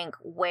 I think,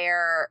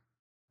 where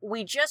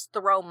we just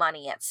throw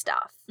money at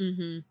stuff.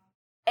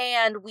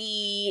 And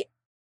we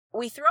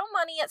throw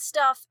money at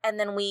stuff, and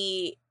then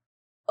we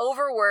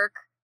overwork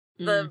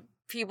the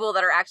people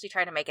that are actually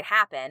trying to make it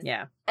happen.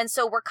 Yeah. And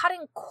so we're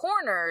cutting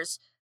corners,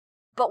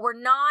 but we're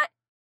not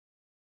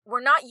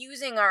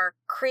using our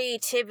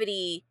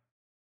creativity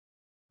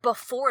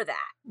before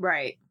that.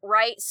 Right.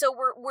 Right? So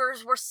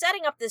we're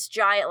setting up this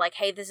giant, like,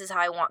 hey, this is how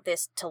I want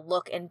this to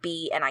look and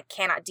be, and I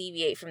cannot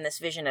deviate from this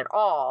vision at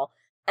all.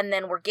 And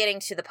then we're getting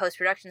to the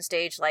post-production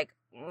stage, like,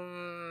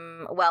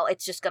 well,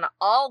 it's just going to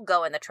all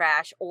go in the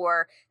trash,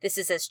 or this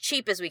is as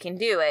cheap as we can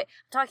do it.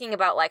 I'm talking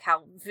about, like,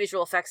 how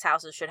visual effects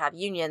houses should have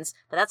unions,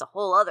 but that's a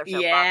whole other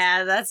soapbox.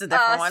 Yeah, that's a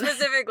different one.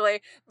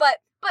 Specifically.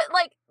 But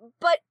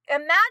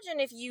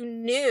imagine if you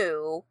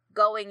knew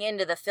going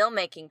into the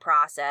filmmaking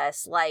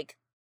process, like,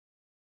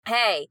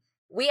 hey,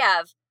 we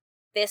have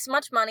this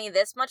much money,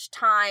 this much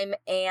time,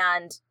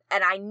 and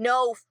I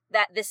know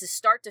that this is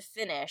start to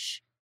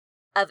finish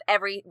of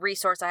every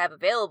resource I have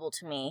available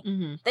to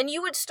me, then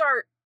you would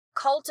start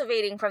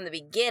cultivating from the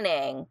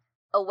beginning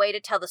a way to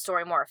tell the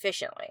story more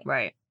efficiently.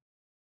 Right.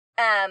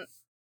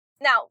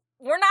 Now,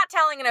 we're not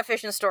telling an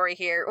efficient story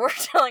here. We're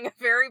telling a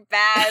very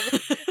bad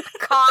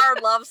car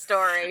love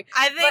story.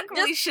 I think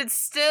we should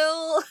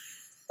still...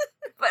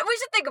 But we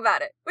should think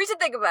about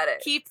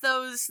it. Keep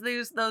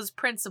those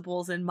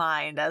principles in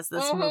mind as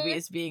this movie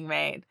is being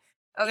made.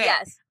 Okay.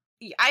 Yes.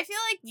 I feel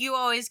like you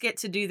always get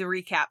to do the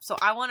recap, so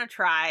I want to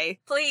try.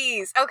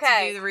 Please.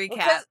 Okay. To do the recap.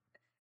 Because,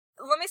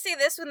 let me say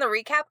this in the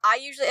recap. I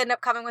usually end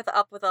up coming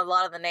up with a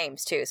lot of the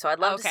names too, so I'd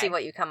love to see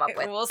what you come up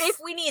with. If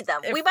we need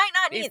them. We might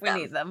not need them. If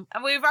we need them.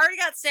 And we've already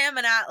got Sam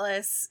and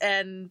Atlas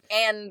and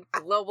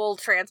global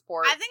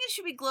transport. I think it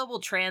should be global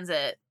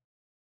transit.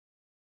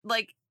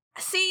 Like,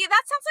 see,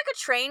 that sounds like a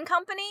train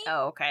company.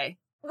 Oh, okay.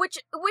 Which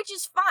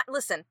is fine.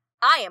 Listen,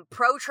 I am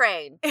pro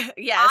train.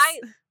 Yes.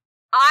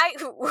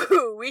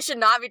 We should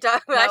not be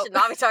talking. Nope. I should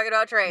not be talking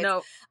about trains.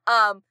 No.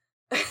 I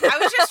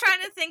was just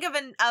trying to think of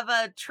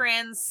a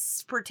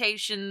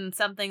transportation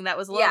something that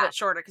was a little bit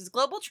shorter, because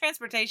global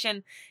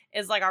transportation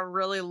is like a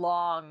really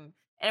long.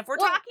 And if we're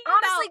talking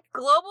honestly,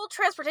 global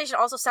transportation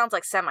also sounds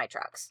like semi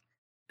trucks.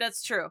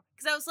 That's true.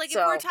 Because I was like, if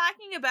we're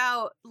talking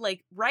about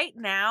like right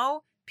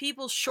now,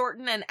 people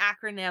shorten an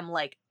acronym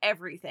like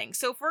everything.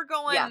 So if we're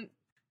going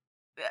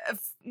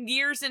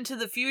years into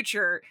the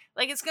future,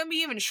 like it's gonna be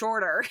even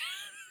shorter.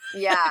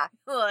 Yeah.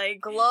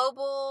 Like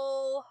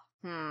global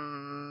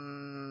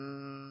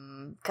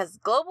because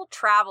global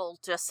travel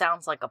just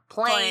sounds like a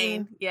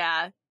plane.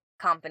 Yeah.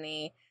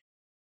 Company.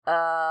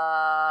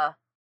 Passage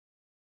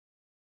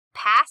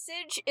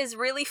is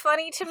really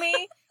funny to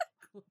me.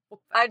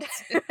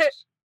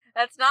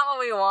 That's not what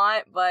we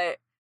want, but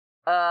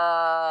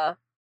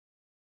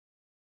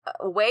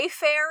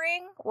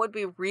wayfaring would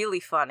be really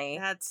funny.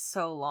 That's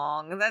so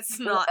long. That's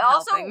not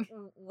also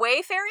helping.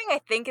 Wayfaring, I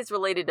think, is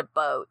related to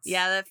boats.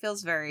 Yeah, that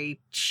feels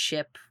very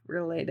ship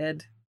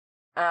related.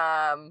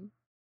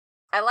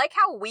 I like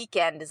how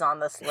weekend is on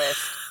this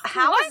list.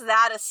 How is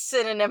that a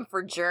synonym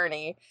for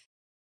journey?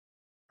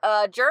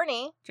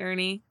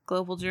 Journey,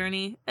 global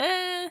journey.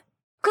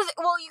 Because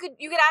you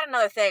could add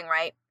another thing,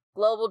 right?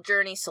 Global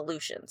journey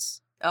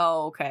solutions.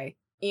 Oh, okay.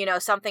 You know,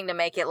 something to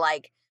make it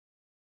like,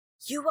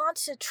 you want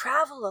to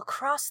travel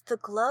across the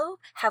globe?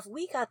 Have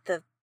we got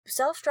the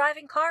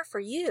self-driving car for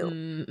you?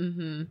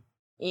 Mm-hmm.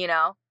 You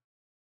know?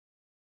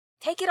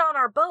 Take it on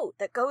our boat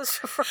that goes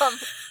from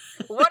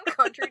one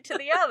country to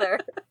the other.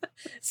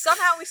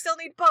 Somehow we still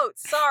need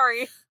boats.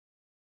 Sorry.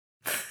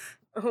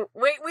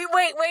 Wait.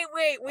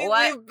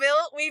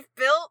 We've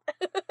built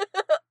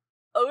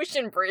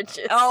ocean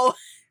bridges. Oh,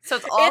 so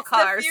it's all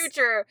cars.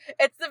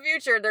 It's the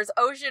future. There's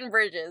ocean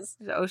bridges.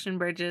 There's ocean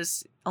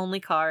bridges,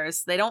 only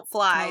cars. They don't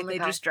fly, they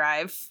just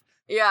drive.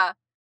 Yeah.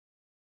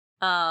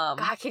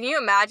 God, can you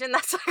imagine?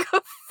 That's like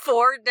a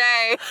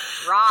 4-day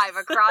drive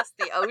across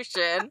the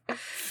ocean,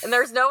 and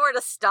there's nowhere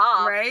to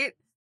stop. Right?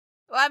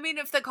 Well, I mean,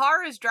 if the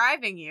car is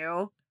driving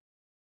you.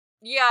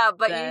 Yeah,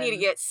 but you need to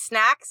get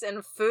snacks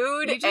and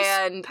food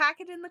and pack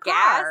it in the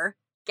car.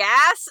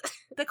 Gas?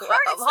 The car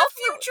is the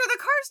future. The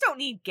cars don't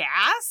need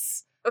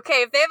gas.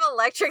 Okay, if they have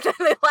electric, then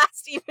they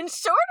last even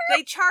shorter.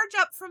 They charge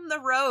up from the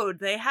road.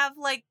 They have,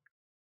 like,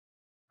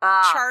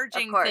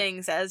 charging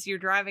things as you're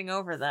driving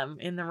over them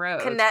in the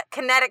road.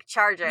 Kinetic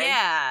charging.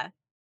 Yeah.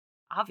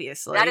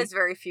 Obviously. That is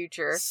very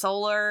future.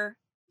 Solar,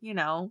 you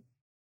know.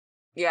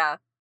 Yeah.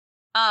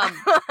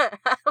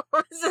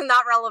 This is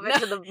not relevant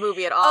to the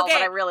movie at all,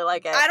 but I really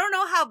like it. I don't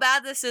know how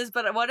bad this is,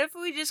 but what if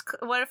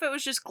it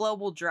was just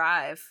global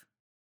drive?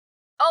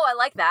 Oh, I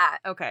like that.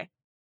 Okay.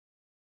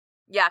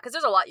 Yeah, because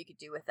there's a lot you could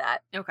do with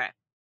that. Okay.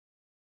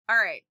 All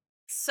right.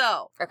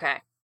 So. Okay.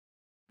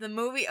 The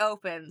movie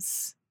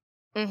opens.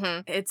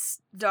 Mm-hmm.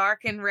 It's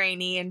dark and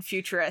rainy and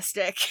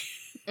futuristic.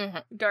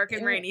 Mm-hmm. Dark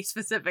and rainy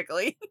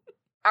specifically.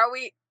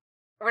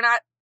 We're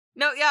not?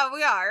 No, yeah,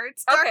 we are.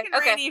 It's dark and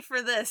rainy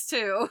for this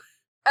too.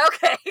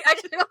 Okay, I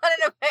just wanted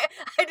to.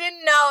 I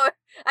didn't know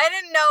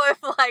if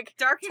like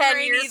dark and 10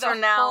 rainy years from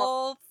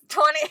now,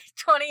 20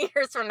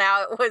 years from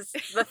now, it was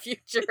the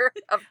future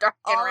of dark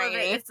and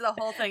rainy. It's the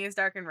whole thing is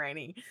dark and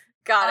rainy.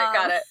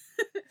 Got it.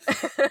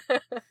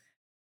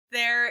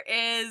 There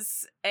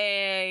is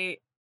because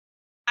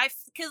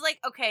like,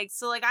 okay,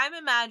 so like I'm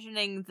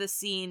imagining the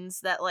scenes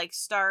that like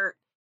start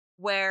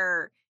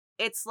where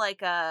it's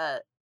like a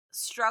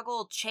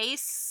struggle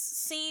chase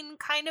scene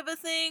kind of a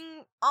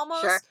thing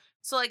almost. Sure.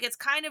 So like it's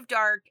kind of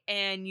dark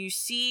and you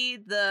see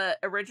the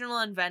original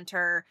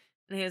inventor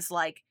and he's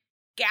like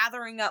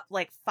gathering up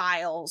like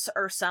files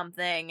or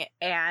something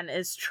and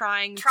is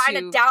trying to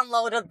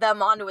download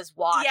them onto his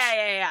watch.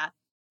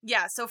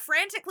 Yeah, so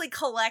frantically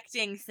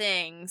collecting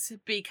things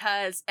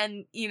because,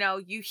 and you know,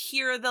 you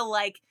hear the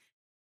like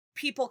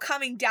people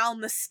coming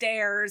down the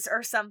stairs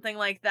or something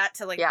like that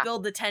to like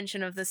build the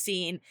tension of the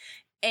scene.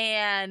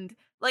 And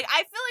like I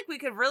feel like we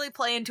could really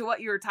play into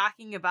what you were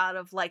talking about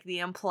of like the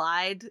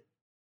implied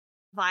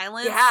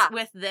violence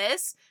with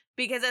this,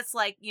 because it's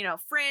like, you know,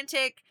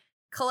 frantic,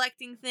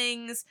 collecting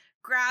things,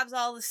 grabs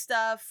all the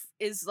stuff,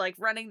 is like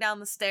running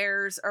down the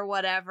stairs or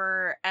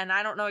whatever, and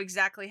I don't know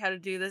exactly how to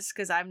do this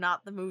because I'm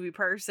not the movie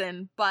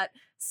person, but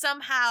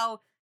somehow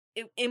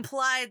it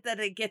implied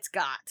that it gets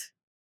got.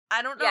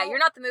 I don't know. Yeah, you're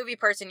not the movie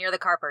person, you're the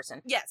car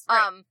person. Yes,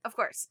 right, of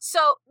course.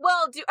 So,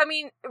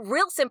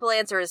 real simple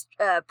answer is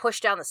push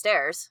down the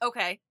stairs.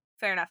 Okay,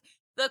 fair enough.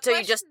 The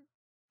question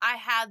I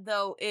had,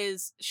 though,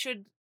 is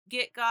should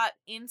get got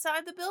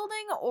inside the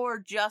building or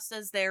just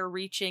as they're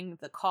reaching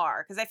the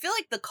car? Because I feel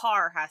like the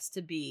car has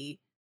to be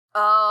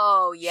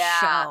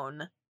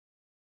shown.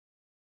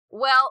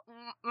 Well,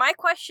 my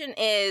question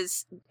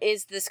is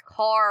this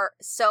car,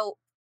 does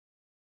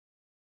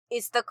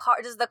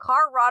the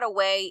car rot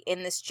away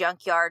in this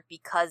junkyard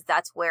because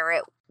that's where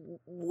it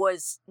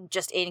was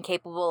just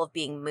incapable of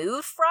being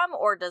moved from,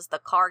 or does the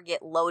car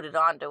get loaded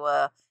onto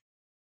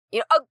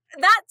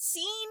that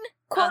scene,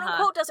 quote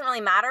unquote, doesn't really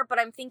matter, but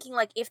I'm thinking,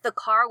 like, if the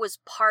car was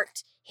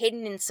parked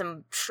hidden in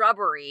some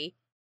shrubbery,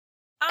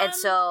 and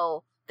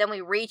so then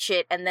we reach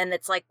it, and then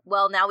it's like,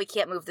 well, now we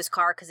can't move this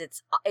car because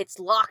it's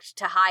locked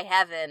to high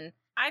heaven.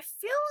 I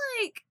feel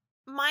like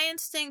my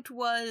instinct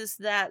was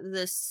that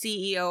the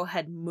CEO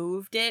had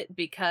moved it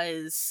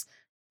because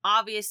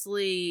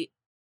obviously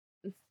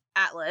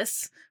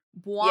Atlas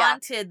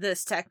wanted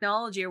this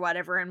technology or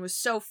whatever and was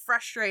so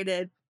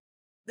frustrated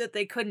that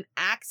they couldn't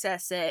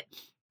access it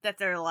that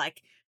they're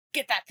like,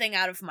 get that thing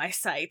out of my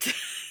sight.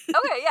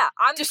 Okay, yeah.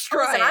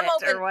 Destroy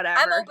it or whatever.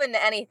 I'm open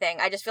to anything.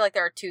 I just feel like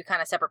there are two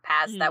kind of separate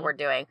paths that we're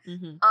doing.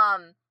 Mm-hmm.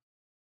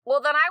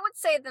 Well, then I would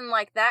say then,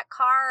 like, that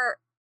car,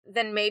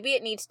 then maybe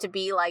it needs to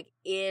be, like,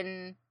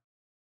 in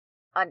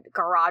a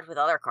garage with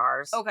other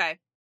cars. Okay,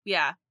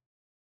 yeah.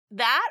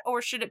 That,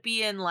 or should it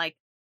be in, like,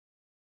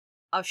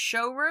 a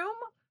showroom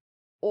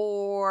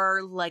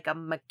or, like, a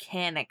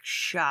mechanic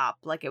shop,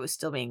 like it was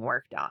still being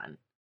worked on?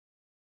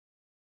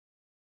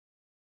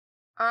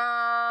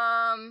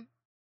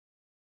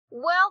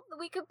 Well,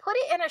 we could put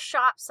it in a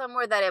shop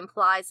somewhere that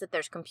implies that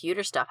there's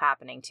computer stuff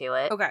happening to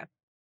it. Okay.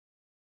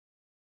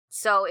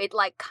 So it,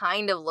 like,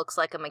 kind of looks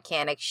like a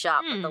mechanic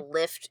shop, but the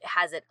lift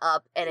has it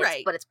up, and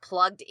it's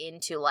plugged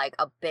into, like,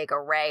 a big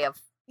array of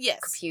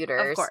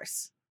computers. Of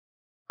course.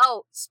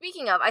 Oh,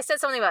 speaking of, I said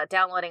something about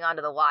downloading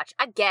onto the watch.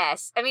 I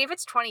guess, I mean, if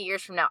it's 20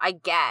 years from now, I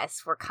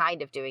guess we're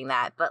kind of doing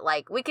that, but,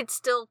 like, we could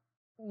still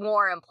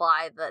more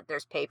imply that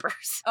there's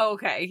papers.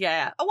 Okay,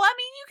 yeah. Well, I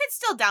mean, you could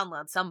still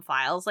download some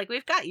files. Like,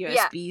 we've got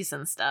USBs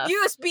and stuff.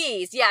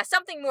 USBs, yeah,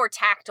 something more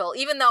tactile,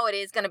 even though it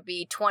is going to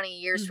be 20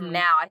 years from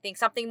now. I think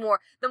something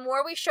more, the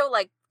more we show,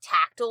 like,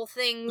 tactile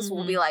things,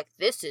 we'll be like,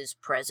 this is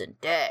present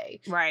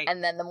day. Right.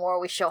 And then the more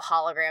we show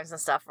holograms and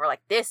stuff, we're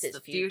like, this is the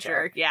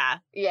future. Yeah.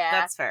 Yeah.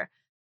 That's fair.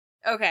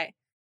 Okay.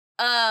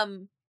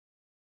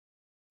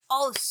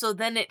 Also,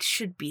 then it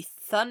should be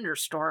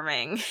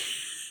thunderstorming.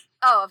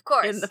 Oh, of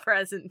course. In the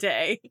present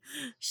day.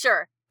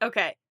 Sure.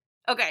 Okay.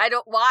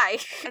 Why?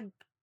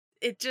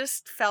 It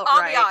just felt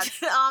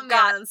Ambiance. right.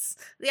 Ambiance.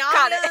 The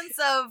ambiance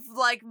of,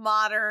 like,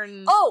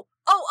 modern... Oh!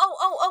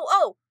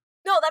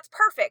 No, that's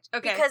perfect.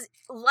 Okay. Because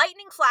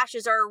lightning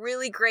flashes are a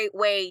really great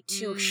way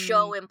to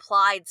show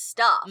implied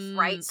stuff,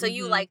 right? So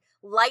you, like,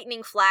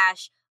 lightning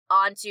flash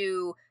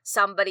onto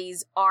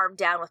somebody's arm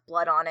down with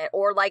blood on it,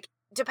 or, like,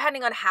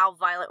 depending on how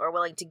violent we're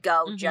willing to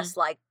go, just,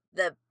 like,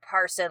 the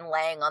person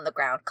laying on the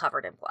ground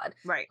covered in blood.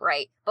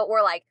 Right. But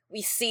we're like,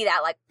 we see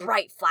that, like,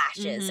 bright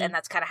flashes, and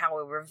that's kind of how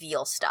we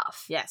reveal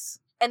stuff. Yes.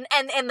 And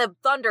the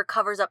thunder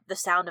covers up the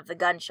sound of the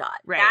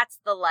gunshot. Right. That's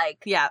the,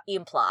 like,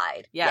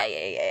 implied.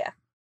 Yeah.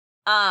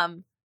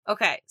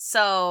 Okay,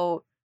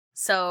 so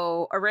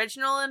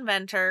original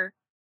inventor.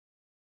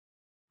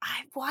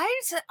 Why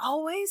is it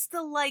always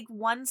the, like,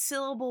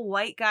 one-syllable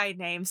white guy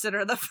names that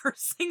are the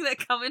first thing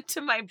that come into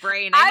my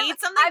brain? I need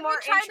something more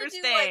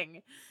interesting. To do,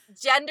 like,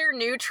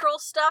 gender-neutral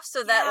stuff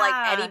so that,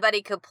 like,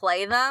 anybody could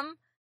play them.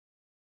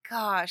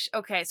 Gosh,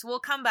 okay, so we'll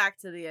come back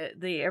to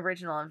the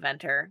original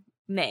inventor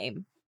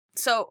name.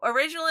 So,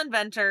 original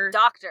inventor...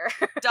 Doctor.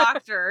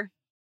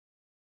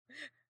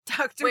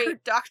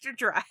 Wait. Dr.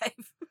 Drive.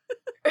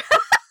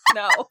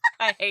 No,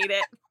 I hate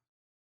it.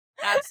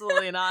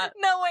 Absolutely not.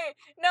 No, wait.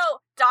 No,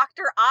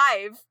 Dr.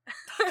 Ive.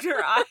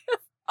 Dr. Ive.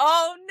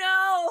 Oh,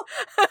 no.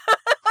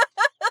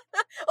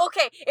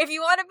 Okay, if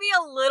you want to be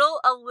a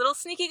little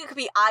sneaky, it could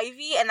be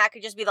Ivy, and that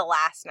could just be the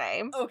last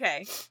name.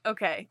 Okay.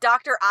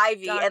 Dr.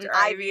 Ivy, and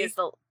Ivy is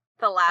the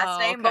last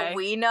name, but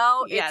we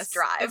know it's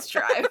Drive. It's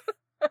Drive.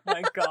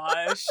 My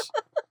gosh.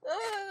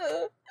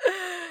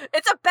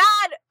 It's a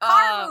bad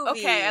car movie.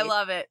 Okay, I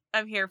love it.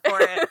 I'm here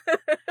for it.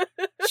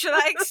 Should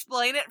I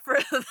explain it for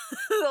the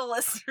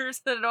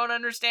listeners that don't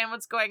understand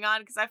what's going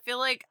on? Because I feel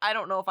like I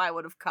don't know if I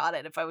would have caught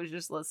it if I was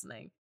just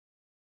listening.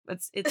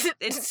 It's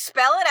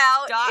spell it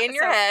out in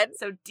your head.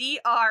 So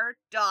Dr.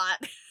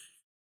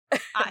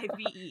 Ive.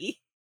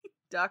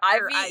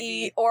 Dr.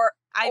 Ive or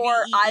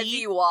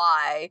Ivy.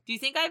 Do you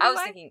think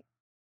Ivy?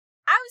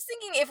 I was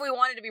thinking if we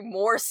wanted to be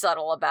more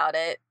subtle about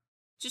it.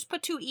 Just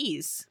put 2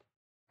 E's.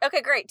 Okay,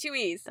 great. 2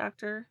 E's.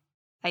 Dr.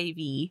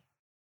 Ive.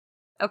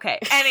 Okay,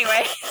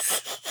 anyway.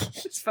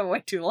 It's been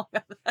way too long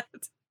on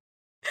that.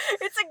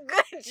 It's a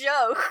good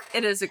joke.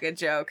 It is a good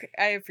joke.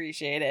 I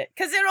appreciate it.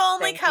 Because it'll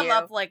only come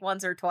up, like,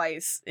 once or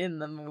twice in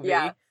the movie.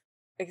 Yeah,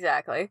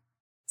 exactly.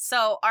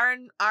 So,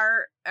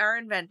 our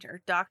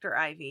inventor, Dr.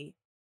 Ivy,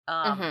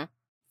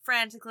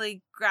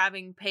 frantically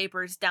grabbing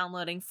papers,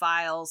 downloading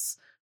files,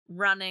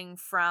 running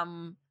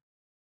from...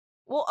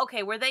 Well,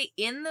 okay, were they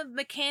in the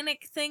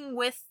mechanic thing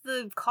with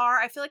the car?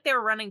 I feel like they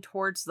were running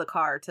towards the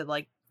car to,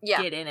 like,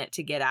 get in it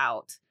to get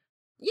out.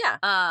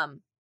 Yeah.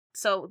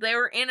 So they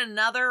were in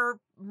another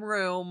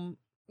room.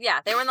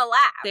 Yeah, they were in the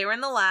lab. They were in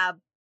the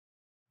lab,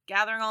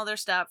 gathering all their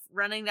stuff,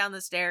 running down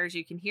the stairs.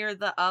 You can hear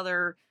the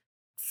other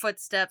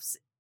footsteps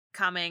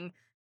coming.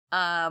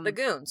 The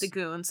goons. The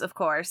goons, of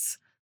course.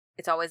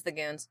 It's always the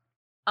goons.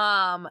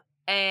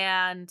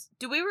 And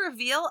do we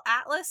reveal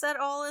Atlas at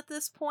all at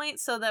this point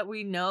so that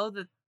we know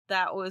that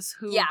that was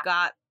who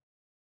got...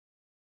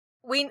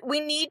 We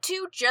need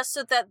to, just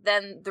so that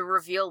then the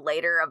reveal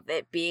later of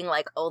it being,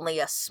 like, only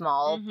a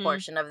small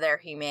portion of their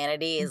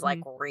humanity is, like,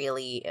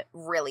 really,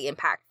 really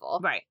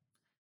impactful. Right.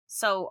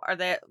 So are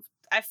they...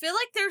 I feel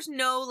like there's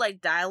no,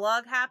 like,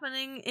 dialogue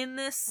happening in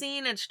this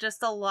scene. It's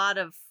just a lot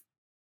of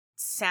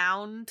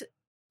sound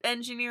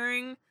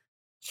engineering.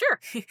 Sure.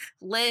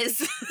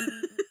 Liz,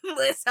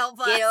 help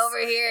us. Get over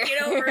here.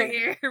 Get over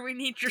here. We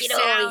need your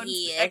sound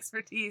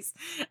expertise.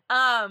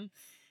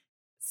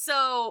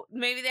 So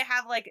maybe they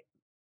have, like,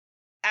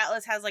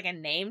 Atlas has, like, a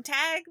name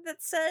tag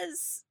that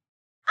says...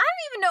 I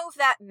don't even know if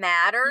that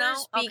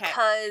matters,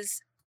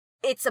 because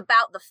it's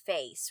about the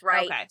face,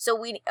 right? Okay. So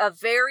we a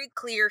very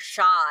clear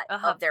shot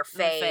of their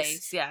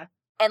face. Yeah.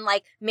 And,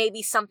 like,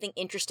 maybe something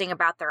interesting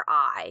about their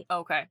eye.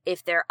 Okay.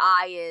 If their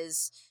eye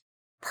is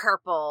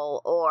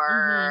purple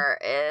or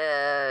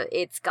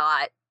it's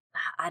got,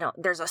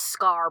 there's a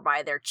scar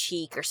by their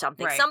cheek or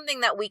something. Right.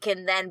 Something that we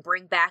can then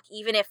bring back,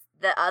 even if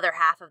the other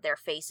half of their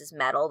face is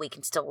metal, we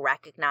can still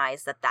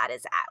recognize that that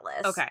is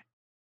Atlas. Okay.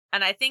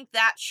 And I think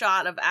that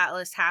shot of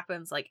Atlas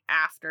happens, like,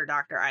 after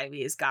Dr.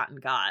 Ivy has got.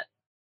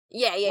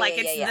 Yeah. Like,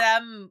 it's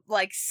them,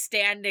 like,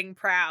 standing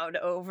proud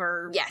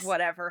over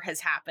whatever has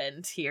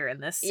happened here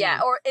in this scene.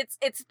 Yeah, or it's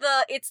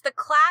the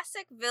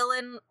classic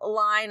villain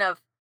line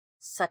of,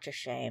 such a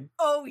shame.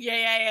 Oh,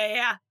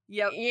 yeah.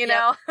 Yep. You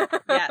know?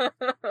 Yeah.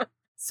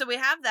 So we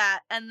have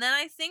that, and then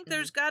I think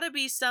there's gotta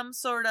be some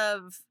sort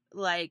of,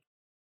 like,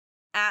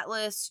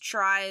 Atlas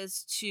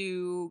tries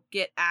to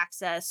get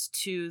access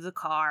to the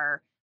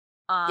car,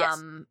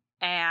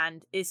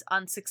 and is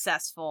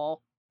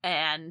unsuccessful,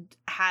 and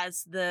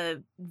has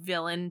the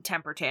villain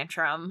temper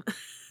tantrum,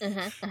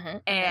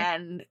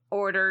 and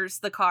orders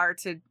the car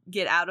to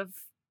get out of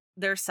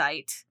their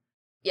sight.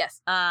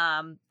 Yes.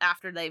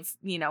 After they've,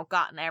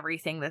 gotten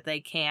everything that they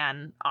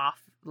can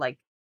off, like,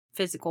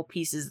 physical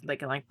pieces they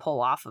can, like,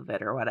 pull off of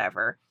it or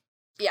whatever.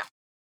 Yeah.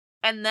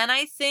 And then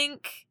I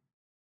think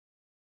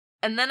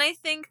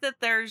that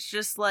there's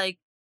just, like,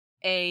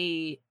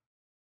 a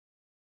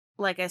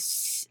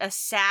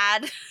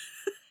sad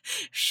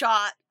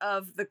shot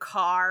of the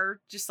car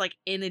just, like,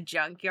 in a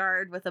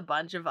junkyard with a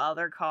bunch of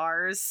other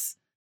cars.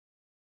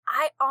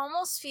 I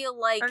almost feel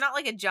like... Or not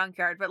like a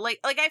junkyard, but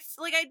I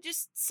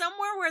just...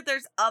 Somewhere where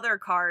there's other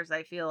cars,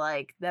 I feel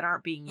like, that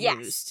aren't being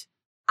used.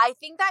 I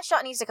think that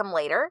shot needs to come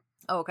later.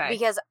 Okay.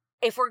 Because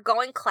if we're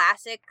going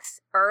classics,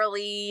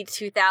 early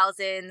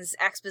 2000s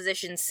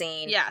exposition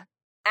scene... Yeah.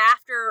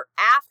 After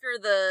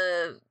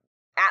the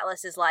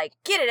Atlas is like,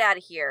 get it out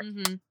of here.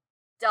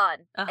 Done.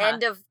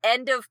 End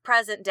of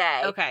present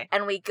day. Okay.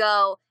 And we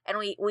go and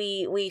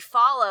we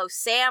follow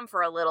Sam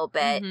for a little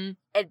bit,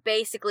 and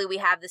basically we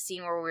have the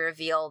scene where we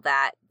reveal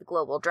that the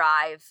Global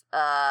Drive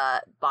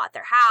bought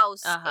their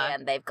house,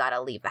 and they've got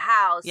to leave the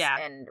house,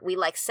 and we,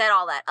 like, set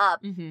all that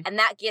up, and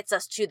that gets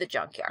us to the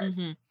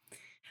junkyard.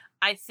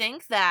 I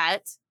think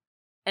that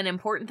an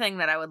important thing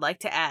that I would like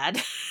to add,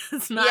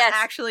 it's not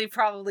actually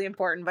probably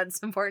important, but it's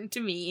important to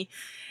me,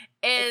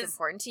 is... It's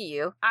important to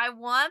you. I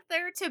want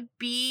there to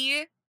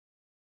be,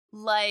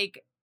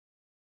 like,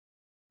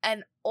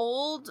 an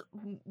old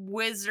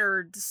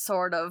wizard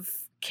sort of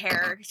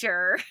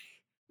character.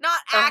 Not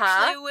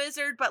actually a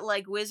wizard, but,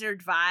 like,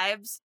 wizard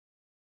vibes.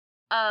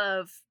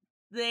 Of,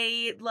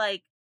 they,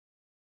 like,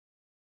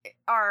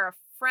 are a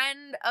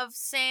friend of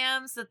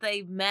Sam's that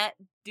they met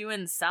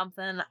doing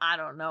something. I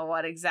don't know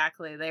what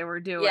exactly they were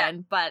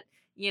doing, but,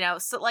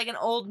 so, like, an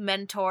old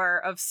mentor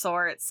of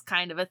sorts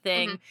kind of a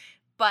thing.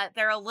 But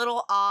they're a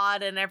little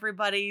odd, and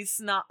everybody's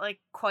not, like,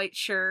 quite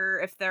sure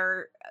if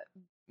they're,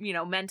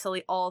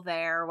 mentally all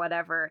there or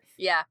whatever.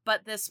 Yeah.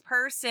 But this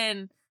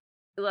person,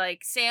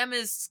 like, Sam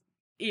is,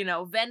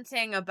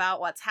 venting about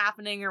what's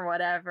happening or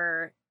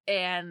whatever,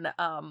 and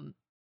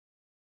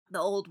the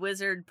old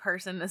wizard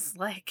person is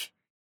like,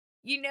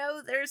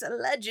 there's a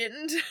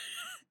legend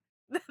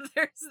that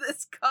there's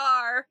this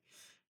car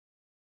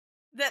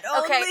that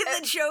only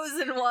the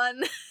chosen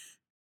one.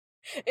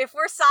 If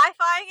we're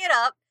sci-fiing it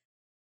up,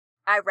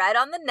 I read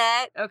on the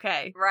net.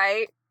 Okay.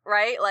 Right?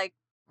 Like,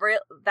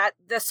 that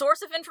the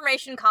source of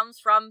information comes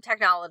from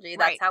technology.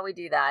 That's how we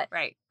do that.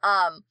 Right.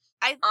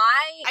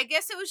 I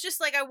guess it was just,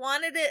 like, I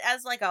wanted it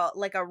as, like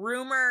a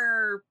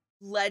rumor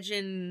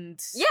legend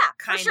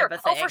kind of a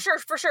thing. Oh,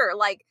 for sure.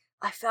 Like,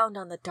 I found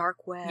on the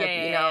dark web,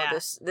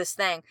 this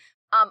thing.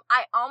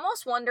 I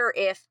almost wonder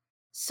if,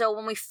 so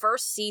when we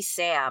first see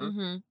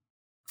Sam,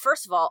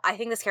 first of all, I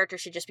think this character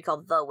should just be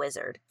called the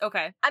Wizard.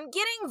 Okay. I'm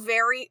getting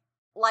very,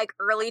 like,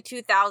 early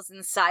 2000s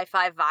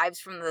sci-fi vibes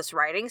from this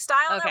writing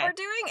style that we're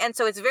doing, and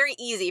so it's very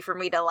easy for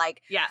me to,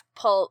 like,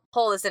 pull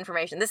this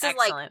information. This is,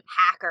 like,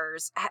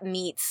 Hackers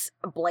meets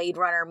Blade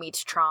Runner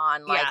meets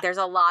Tron. Like, there's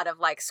a lot of,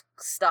 like,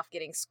 stuff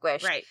getting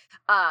squished. Right.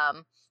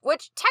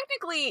 Which,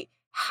 technically,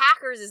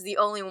 Hackers is the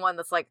only one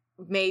that's, like,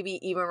 maybe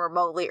even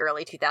remotely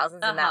early 2000s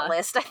in that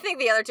list. I think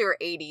the other two are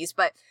 80s,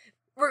 but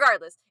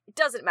regardless, it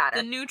doesn't matter.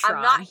 The Neutron.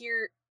 I'm not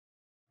here...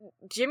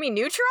 Jimmy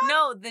Neutron?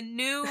 No, the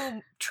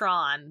new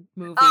Tron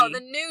movie. Oh, the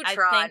new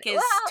Tron. I think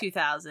is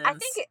 2000s.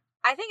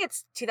 I think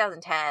it's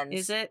 2010s.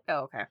 Is it?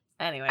 Oh, okay.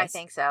 Anyways. I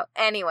think so.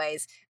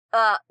 Anyways,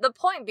 the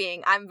point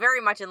being, I'm very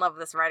much in love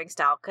with this writing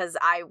style because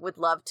I would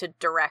love to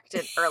direct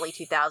an early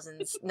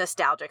 2000s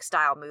nostalgic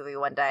style movie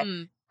one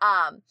day.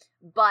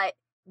 But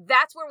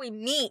that's where we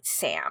meet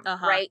Sam,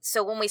 right?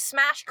 So when we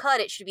smash cut,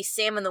 it should be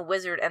Sam and the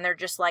Wizard, and they're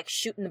just like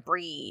shooting the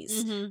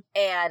breeze.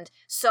 And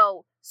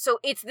so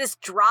it's this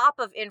drop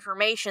of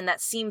information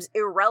that seems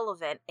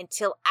irrelevant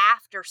until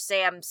after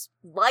Sam's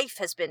life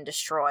has been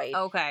destroyed.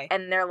 Okay.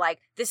 And they're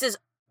like, this is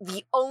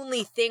the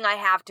only thing I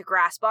have to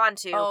grasp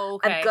onto.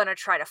 I'm gonna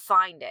try to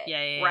find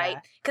it. Right?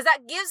 Because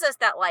that gives us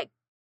that, like,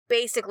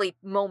 basically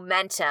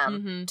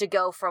momentum to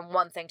go from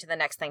one thing to the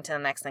next thing to the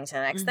next thing to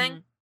the next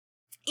thing.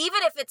 Even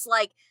if it's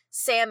like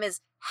Sam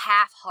is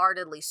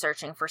half-heartedly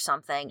searching for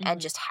something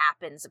and just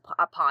happens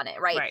upon it,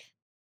 right?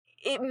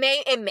 It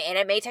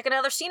may take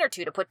another scene or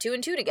two to put two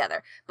and two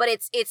together, but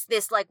it's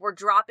this, like, we're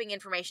dropping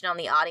information on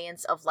the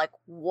audience of, like,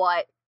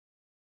 what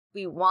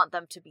we want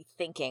them to be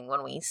thinking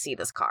when we see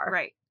this car.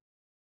 Right.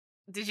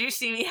 Did you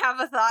see me have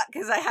a thought?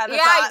 Because I had a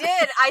thought. Yeah, I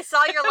did. I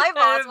saw your light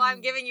bulb. That's why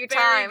I'm giving you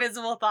time. Very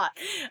visible thought.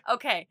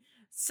 Okay,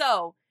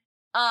 so,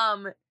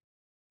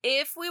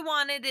 if we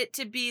wanted it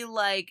to be,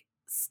 like,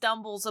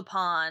 stumbles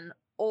upon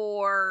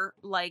or,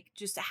 like,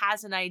 just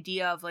has an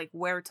idea of, like,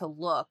 where to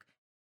look,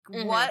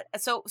 what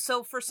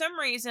so for some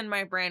reason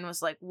my brain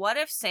was like, what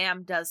if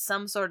Sam does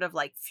some sort of,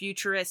 like,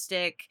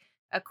 futuristic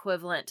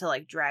equivalent to,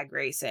 like, drag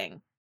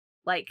racing,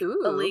 like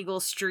illegal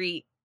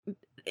street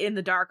in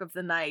the dark of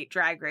the night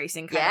drag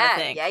racing kind of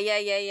thing.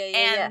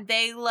 And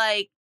they,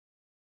 like,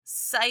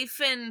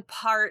 siphon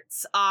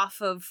parts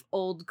off of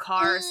old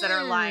cars that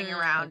are lying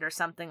around or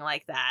something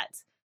like that.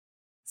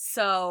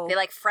 So they,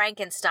 like,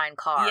 Frankenstein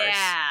cars.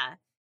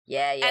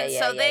 And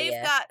so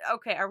they've got,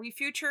 okay, are we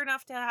future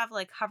enough to have,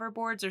 like,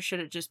 hoverboards, or should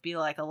it just be,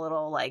 like, a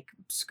little, like,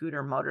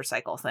 scooter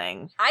motorcycle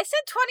thing? I said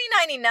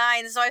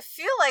 2099, so I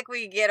feel like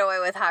we could get away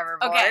with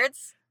hoverboards. Okay.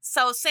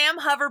 So Sam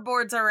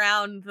hoverboards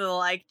around the,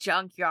 like,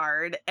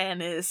 junkyard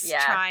and is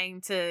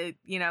trying to,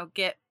 you know,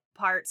 get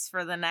parts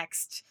for the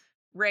next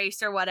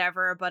race or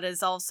whatever, but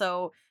is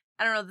also,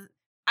 I don't know,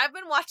 I've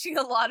been watching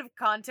a lot of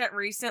content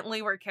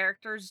recently where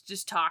characters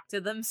just talk to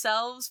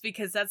themselves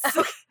because that's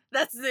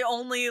that's the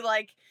only,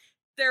 like,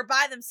 they're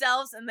by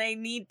themselves and they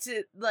need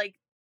to, like,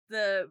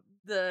 the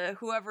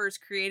whoever's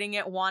creating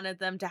it wanted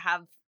them to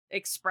have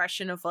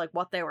expression of, like,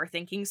 what they were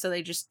thinking, so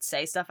they just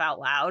say stuff out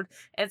loud.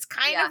 It's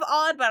kind of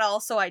odd, but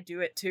also I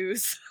do it too,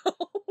 so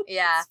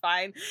it's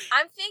fine.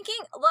 I'm thinking,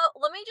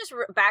 let me just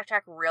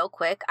backtrack real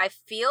quick. I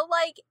feel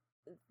like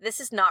this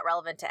is not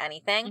relevant to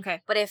anything,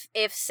 but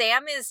if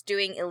Sam is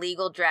doing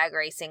illegal drag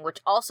racing, which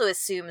also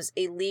assumes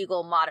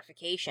illegal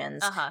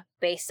modifications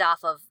based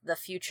off of the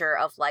future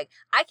of, like,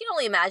 I can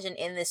only imagine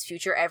in this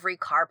future every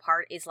car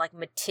part is, like,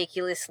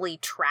 meticulously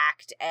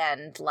tracked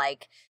and,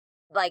 like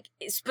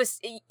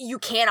you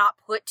cannot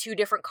put two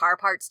different car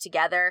parts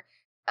together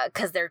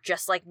because they're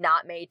just, like,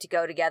 not made to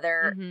go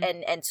together,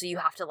 and so you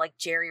have to, like,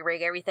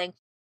 jerry-rig everything.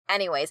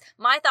 Anyways,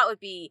 my thought would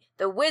be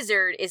the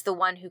Wizard is the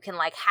one who can,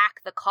 like,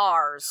 hack the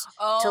cars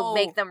to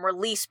make them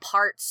release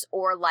parts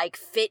or, like,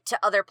 fit to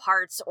other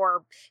parts,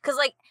 or because,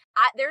 like,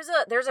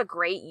 there's a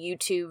great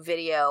YouTube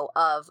video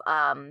of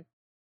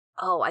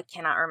I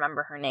cannot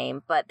remember her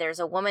name, but there's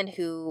a woman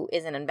who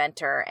is an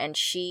inventor, and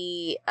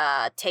she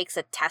takes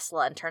a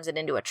Tesla and turns it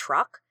into a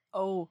truck.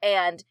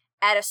 And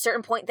at a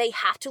certain point, they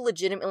have to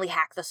legitimately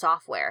hack the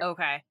software.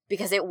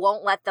 Because it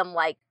won't let them,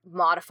 like,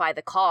 modify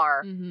the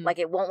car. Like,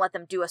 it won't let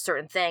them do a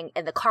certain thing,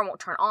 and the car won't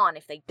turn on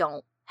if they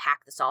don't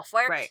hack the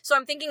software. So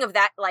I'm thinking of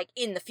that, like,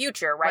 in the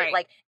future, right?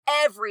 Like,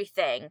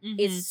 everything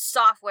is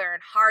software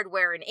and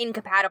hardware and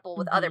incompatible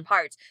with other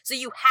parts. So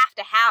you have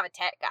to have a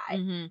tech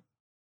guy.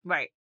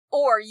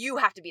 Or you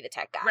have to be the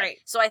tech guy.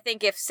 So I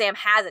think if Sam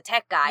has a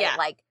tech guy, it,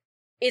 like,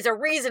 is a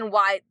reason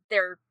why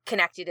they're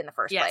connected in the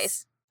first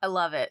place. I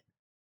love it.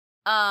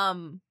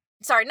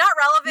 Sorry, not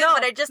relevant,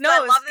 but I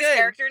love this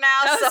character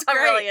now, so I'm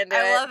really into it.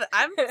 I love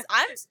it.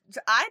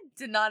 I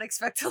did not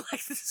expect to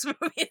like this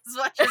movie as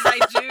much as I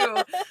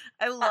do.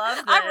 I love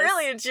this. I'm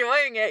really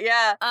enjoying it,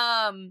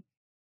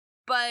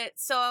 but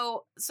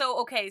so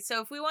okay,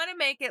 so if we want to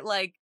make it,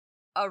 like,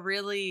 a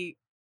really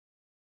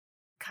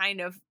kind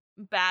of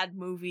bad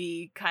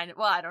movie,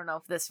 well, I don't know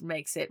if this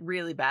makes it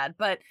really bad,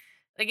 but,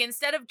 like,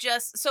 instead of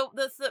just, so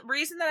the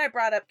reason that I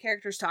brought up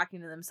characters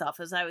talking to themselves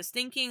is I was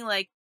thinking,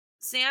 like,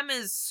 Sam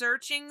is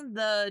searching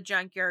the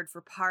junkyard for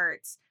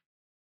parts,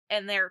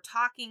 and they're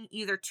talking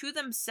either to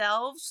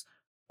themselves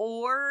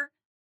or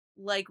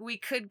like we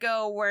could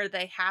go where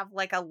they have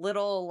like a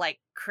little like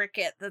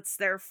cricket that's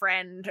their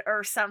friend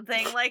or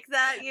something like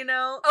that, you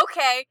know?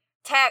 Okay,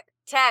 tech.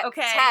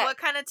 Okay, tech. what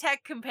kind of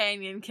tech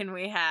companion can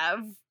we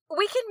have?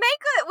 We can make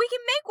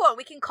one.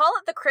 We can call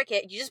it the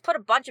cricket. You just put a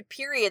bunch of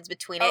periods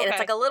between it, and it's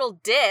like a little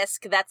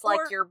disc that's like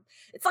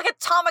it's like a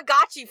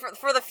Tamagotchi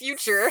for the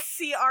future.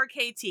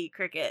 CRKT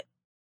cricket.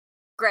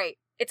 Great.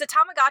 It's a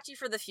Tamagotchi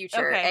for the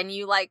future, and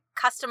you like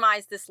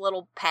customize this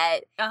little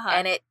pet,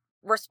 and it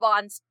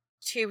responds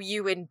to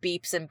you in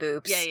beeps and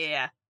boops.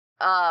 Yeah.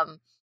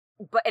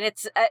 But and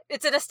it's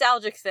a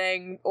nostalgic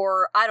thing,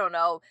 or I don't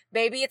know.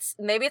 Maybe it's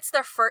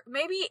their first.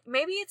 Maybe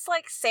it's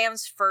like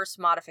Sam's first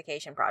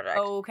modification project.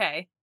 Oh,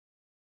 okay.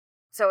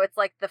 So it's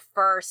like the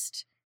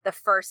first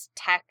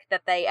tech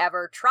that they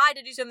ever tried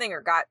to do something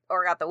or got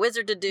the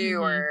wizard to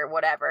do or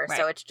whatever. Right.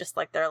 So it's just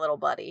like their little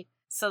buddy.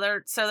 So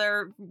they're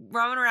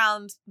roaming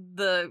around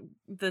the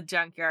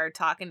junkyard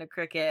talking to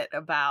Cricket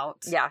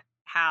about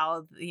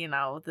how, you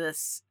know,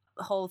 this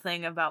whole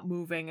thing about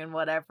moving and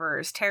whatever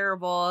is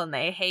terrible, and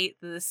they hate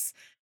this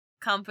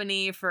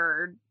company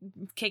for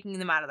kicking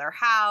them out of their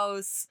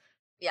house.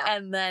 Yeah.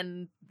 And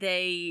then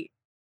they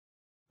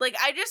like,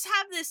 I just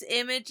have this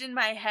image in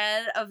my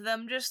head of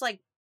them just like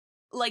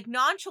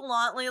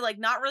nonchalantly, like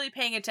not really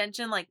paying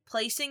attention, like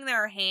placing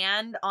their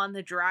hand on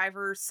the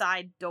driver's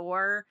side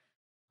door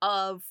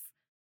of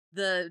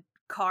the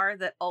car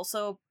that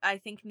also I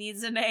think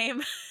needs a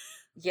name.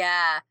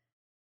 Yeah.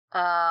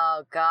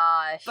 Oh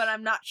gosh. But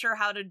I'm not sure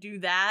how to do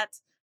that.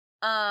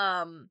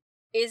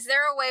 Is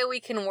there a way we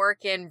can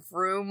work in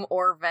Vroom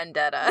or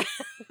Vendetta?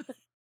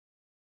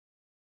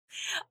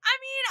 I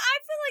mean, I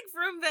feel like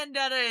Vroom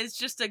Vendetta is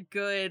just a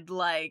good,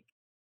 like,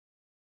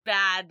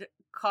 bad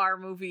car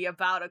movie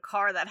about a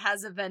car that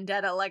has a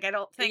vendetta. Like, I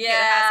don't think it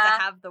has to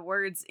have the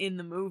words in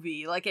the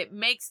movie. Like, it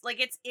makes, like,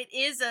 it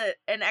is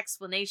an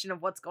explanation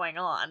of what's going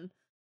on.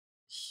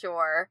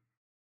 Sure.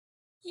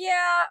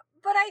 Yeah,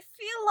 but I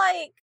feel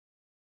like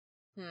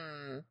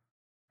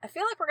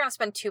we're gonna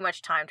spend too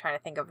much time trying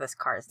to think of this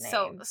car's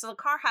name. So the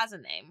car has a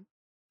name.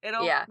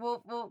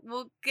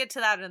 We'll get to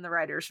that in the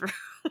writer's room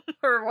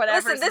or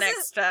whatever's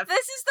next stuff.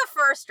 This is the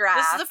first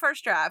draft.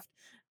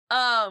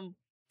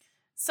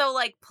 So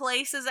like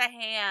places a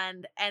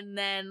hand, and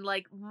then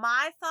like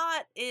my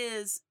thought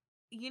is,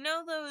 you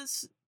know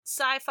those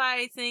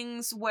sci-fi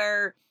things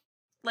where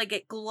like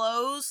it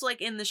glows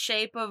like in the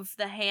shape of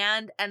the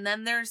hand, and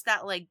then there's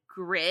that like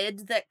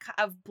grid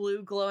of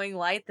blue glowing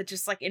light that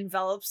just like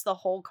envelops the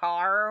whole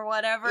car or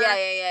whatever.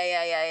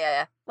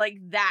 Yeah. Like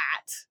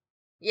that.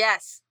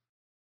 Yes.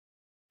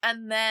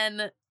 And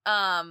then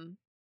and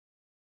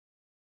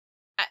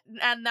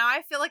now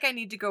I feel like I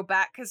need to go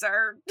back because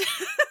our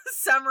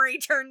summary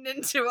turned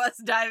into us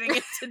diving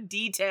into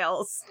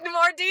details.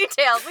 More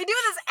details. We do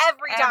this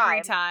every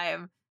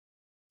time.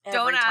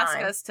 Don't ask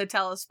us to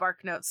tell a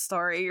SparkNotes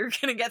story. You're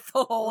going to get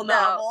the whole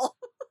novel.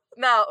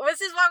 No,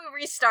 this is why we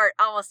restart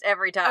almost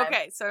every time.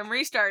 Okay, so I'm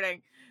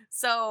restarting.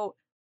 So...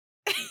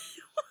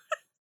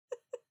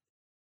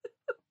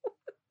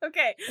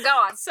 okay. Go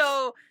on.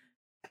 So,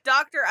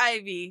 Dr.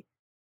 Ivy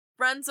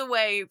runs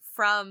away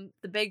from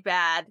the big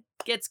bad,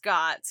 gets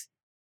got.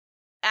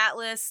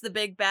 Atlas, the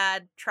big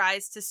bad,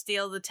 tries to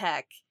steal the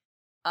tech.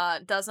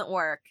 Doesn't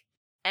work.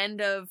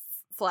 End of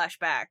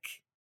flashback.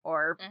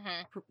 Or,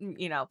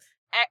 you know...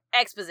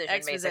 Exposition,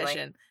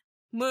 basically.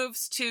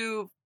 Moves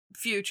to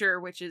future,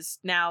 which is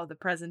now the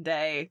present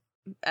day.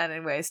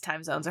 Anyways,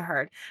 time zones are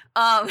hard.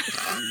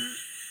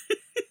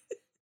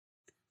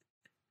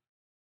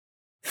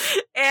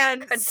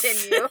 And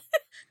continue.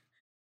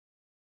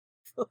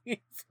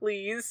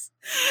 Please.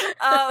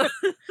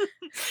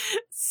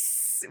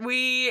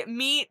 We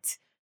meet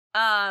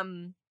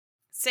Sam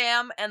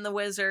and the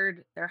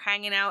wizard. They're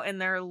hanging out in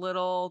their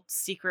little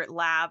secret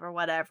lab or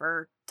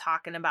whatever,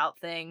 talking about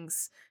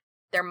things.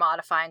 They're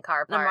modifying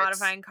car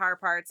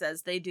parts.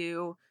 As they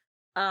do.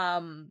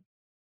 And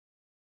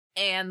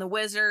the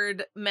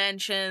wizard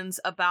mentions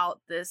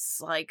about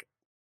this, like,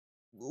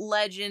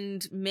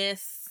 legend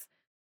myth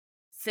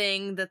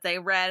thing that they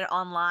read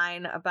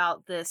online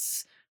about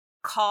this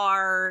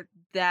car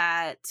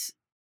that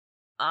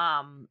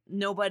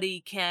nobody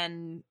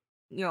can,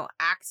 you know,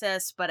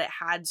 access, but it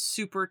had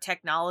super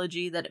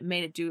technology that it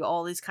made it do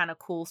all these kind of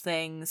cool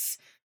things.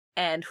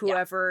 And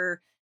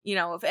whoever... you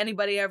know, if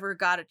anybody ever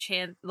got a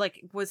chance,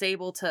 like, was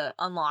able to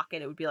unlock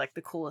it, it would be, like,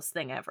 the coolest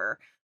thing ever.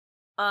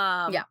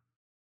 And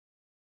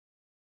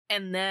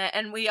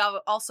we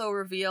also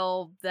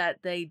reveal that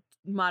they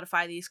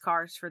modify these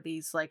cars for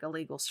these, like,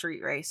 illegal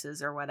street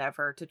races or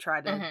whatever to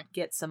try to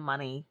get some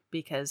money,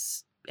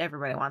 because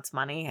everybody wants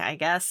money, I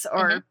guess,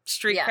 or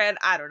street cred,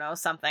 I don't know,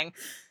 something.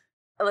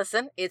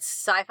 Listen, it's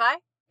sci-fi,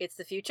 it's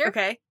the future.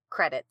 Okay.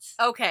 Credits.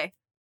 Okay.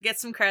 Get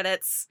some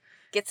credits.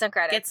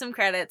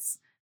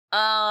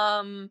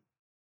 After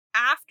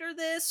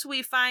this,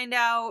 we find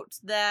out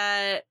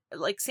that,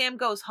 like, Sam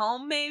goes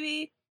home,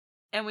 maybe,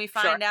 and we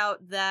find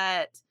out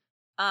that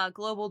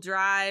Global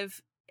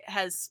Drive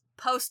has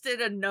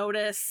posted a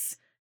notice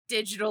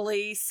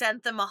digitally,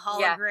 sent them a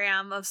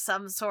hologram of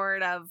some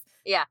sort of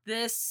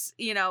this,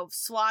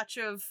 swatch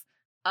of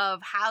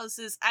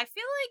houses. I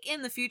feel like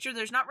in the future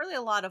there's not really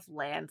a lot of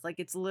land. Like,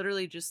 it's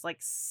literally just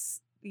like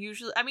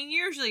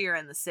usually you're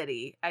in the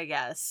city, I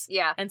guess.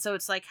 Yeah. And so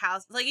it's like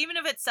like even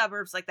if it's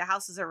suburbs, like the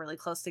houses are really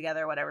close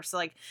together or whatever. So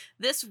like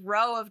this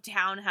row of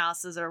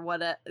townhouses or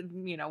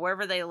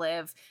wherever they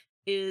live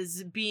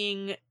is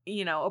being,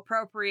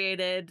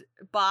 appropriated,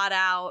 bought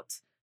out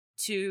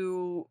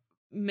to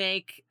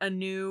make a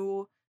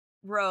new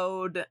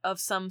road of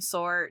some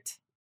sort,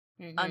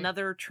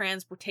 another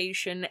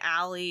transportation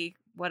alley,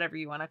 whatever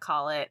you want to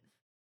call it.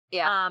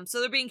 Yeah.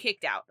 So they're being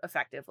kicked out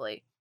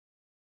effectively.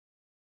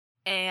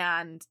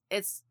 And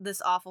it's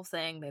this awful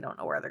thing. They don't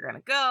know where they're going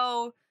to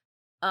go.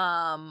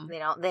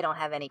 They don't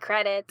have any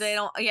credits. They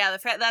don't. Yeah.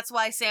 That's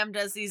why Sam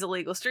does these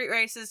illegal street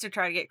races to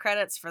try to get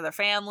credits for their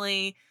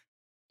family.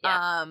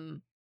 Yeah.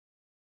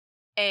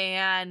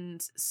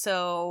 And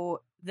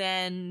so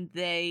then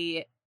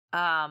they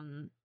are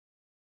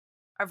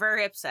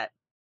very upset,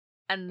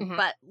 and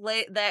but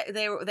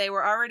they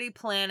were already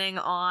planning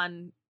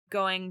on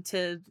going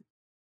to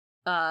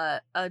a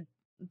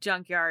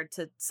junkyard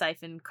to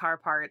siphon car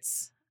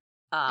parts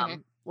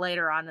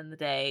later on in the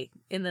day,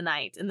 in the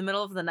night, in the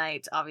middle of the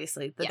night,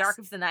 obviously the dark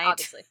of the night,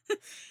 obviously.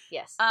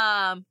 Yes.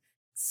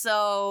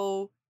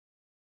 So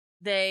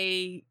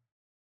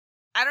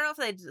I don't know if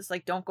they just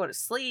like don't go to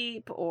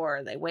sleep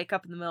or they wake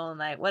up in the middle of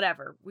the night,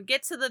 whatever. We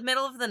get to the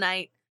middle of the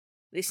night.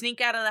 They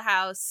sneak out of the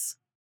house,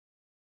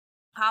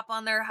 hop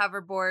on their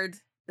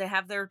hoverboard. They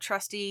have their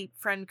trusty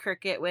friend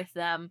Cricket with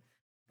them.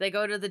 They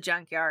go to the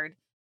junkyard.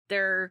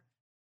 They're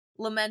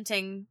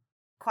lamenting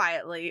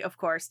quietly, of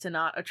course, to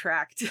not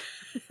attract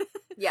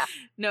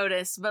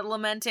notice, but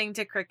lamenting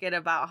to Cricket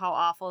about how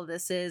awful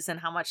this is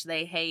and how much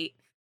they hate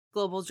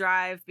Global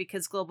Drive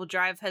because Global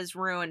Drive has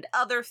ruined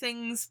other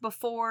things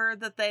before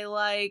that they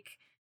like,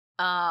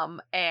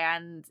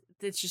 and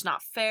it's just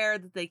not fair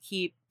that they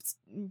keep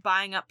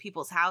buying up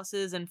people's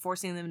houses and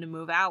forcing them to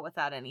move out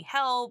without any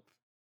help.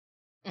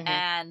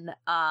 And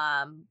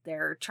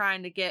they're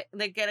trying to get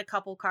a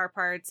couple car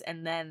parts,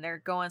 and then they're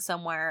going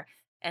somewhere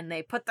and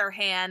they put their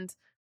hand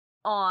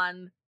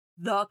on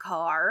the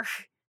car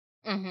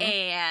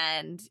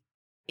and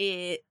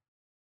it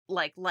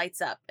like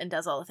lights up and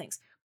does all the things.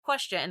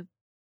 Question: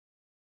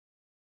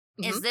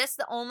 is this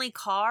the only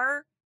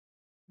car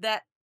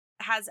that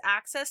has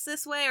access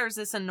this way, or is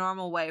this a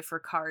normal way for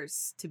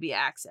cars to be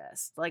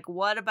accessed? Like,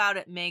 what about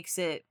it makes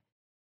it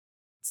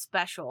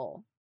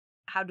special?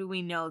 How do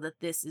we know that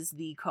this is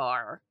the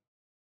car?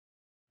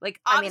 Like,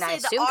 obviously,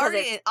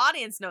 the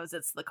audience knows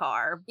it's the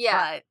car.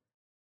 Yeah. But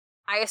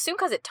I assume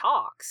because it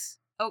talks.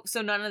 Oh,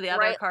 so none of the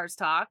other cars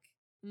talk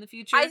in the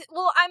future?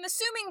 I'm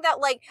assuming that,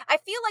 like, I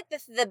feel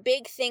like the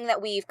big thing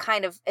that we've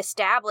kind of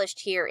established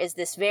here is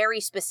this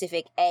very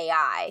specific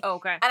AI. Oh,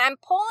 okay. And I'm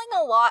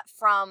pulling a lot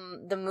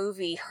from the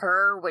movie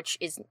Her, which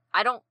is,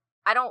 I don't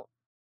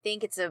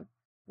think it's a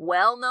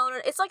well-known,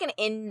 it's like an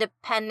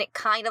independent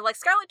kind of, like,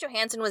 Scarlett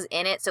Johansson was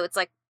in it, so it's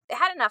like, it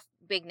had enough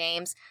big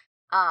names,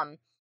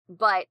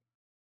 but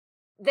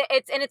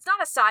it's not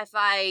a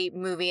sci-fi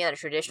movie in a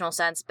traditional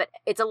sense, but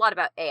it's a lot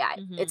about AI.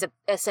 It's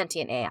a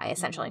sentient AI,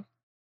 essentially.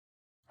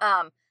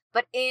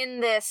 But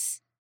in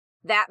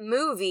that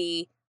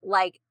movie,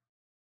 like,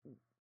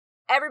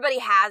 everybody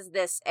has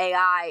this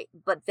AI,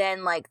 but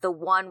then, like, the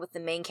one with the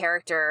main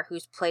character,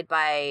 who's played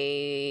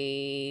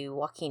by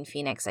Joaquin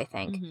Phoenix, I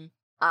think,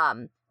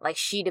 like,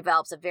 she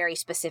develops a very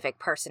specific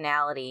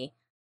personality,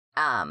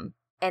 and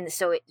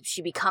so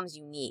she becomes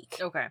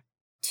unique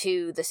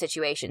to the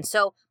situation.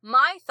 So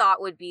my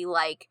thought would be,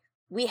 like,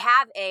 we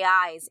have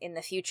AIs in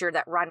the future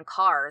that run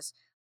cars,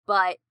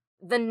 but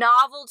the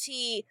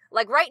novelty,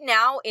 like, right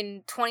now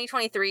in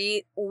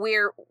 2023,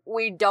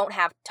 we don't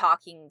have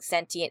talking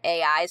sentient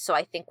AIs, so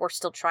I think we're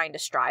still trying to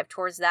strive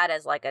towards that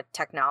as, like, a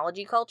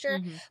technology culture.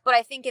 But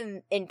I think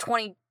in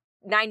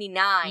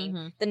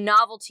 2099, the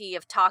novelty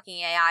of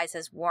talking AIs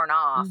has worn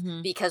off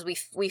because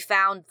we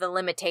found the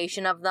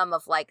limitation of them,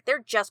 of, like,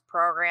 they're just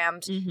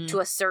programmed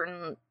to a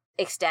certain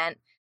extent.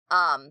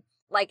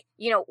 Like,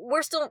 you know,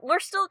 we're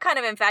still kind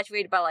of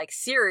infatuated by, like,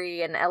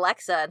 Siri and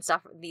Alexa and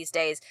stuff these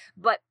days,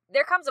 but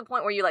there comes a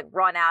point where you, like,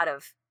 run out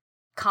of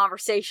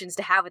conversations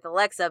to have with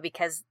Alexa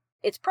because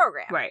it's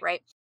programmed,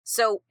 right?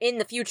 So in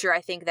the future, I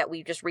think that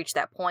we've just reached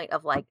that point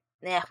of, like,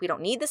 we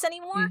don't need this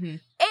anymore.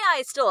 AI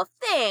is still a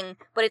thing,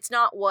 but it's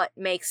not what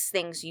makes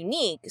things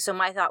unique. So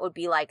my thought would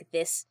be, like,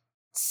 this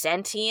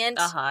sentient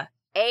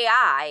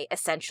AI,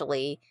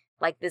 essentially,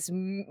 like this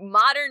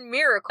modern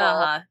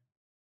miracle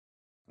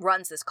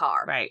runs this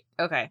car. Right.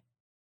 Okay.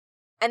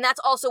 And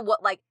that's also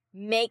what, like,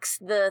 makes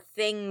the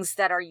things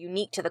that are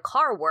unique to the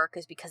car work,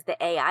 is because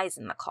the AI is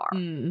in the car.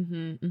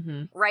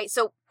 Right?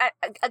 So,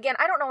 again,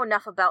 I don't know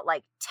enough about,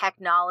 like,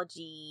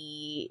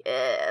 technology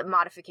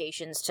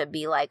modifications to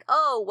be like,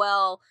 oh,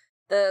 well,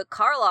 the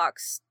car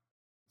locks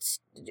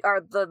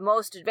are the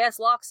most advanced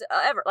locks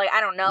ever. Like,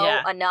 I don't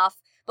know enough.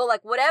 But,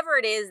 like, whatever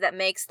it is that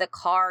makes the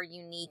car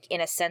unique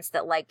in a sense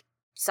that, like,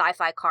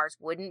 sci-fi cars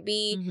wouldn't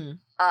be,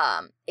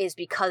 is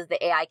because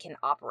the AI can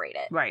operate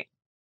it. Right.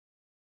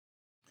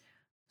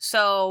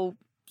 So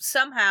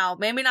somehow,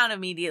 maybe not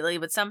immediately,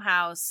 but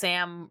somehow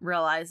Sam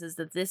realizes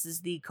that this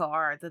is the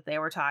car that they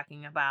were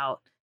talking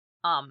about.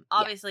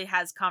 Obviously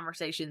has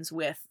conversations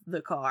with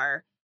the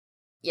car.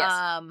 Yes.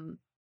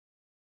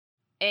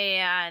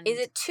 And is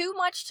it too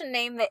much to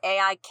name the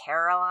AI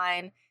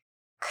Caroline?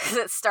 Because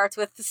it starts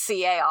with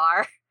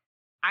CAR.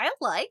 I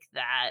like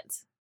that.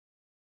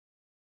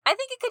 I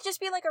think it could just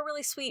be like a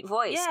really sweet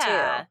voice,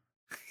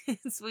 too.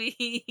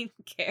 Sweet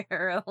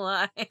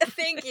Caroline.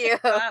 Thank you.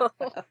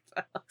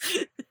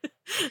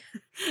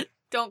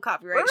 Don't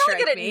copyright We're really strike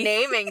good at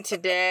naming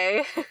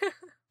today.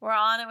 We're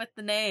on it with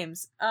the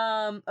names.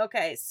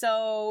 Okay,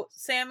 so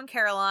Sam and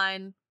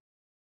Caroline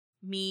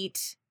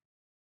meet.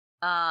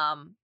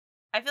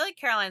 I feel like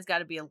Caroline's got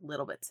to be a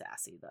little bit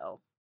sassy,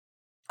 though.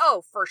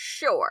 Oh, for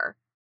sure.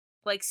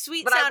 Like,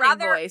 sweet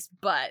sounding voice,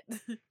 but...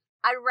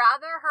 I'd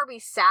rather her be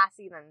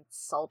sassy than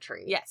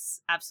sultry.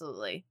 Yes,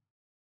 absolutely.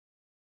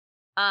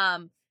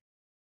 And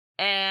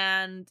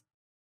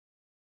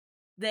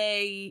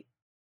they...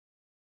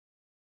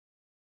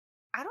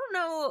 I don't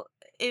know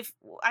if...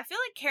 I feel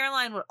like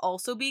Caroline would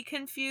also be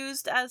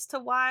confused as to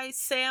why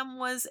Sam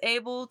was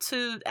able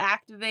to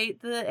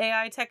activate the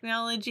AI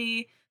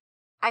technology.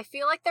 I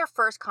feel like their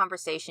first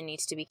conversation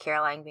needs to be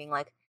Caroline being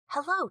like,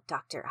 hello,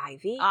 Dr.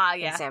 Ivy. Yeah.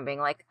 And Sam being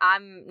like,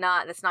 I'm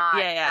not, that's not,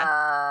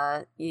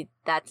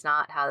 that's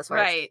not how this works.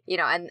 Right. You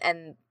know,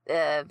 and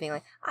being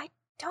like, I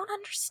don't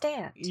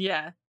understand.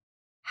 Yeah.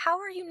 How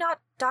are you not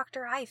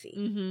Dr. Ivy?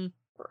 Mm-hmm.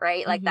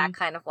 Right? Like that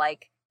kind of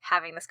like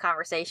having this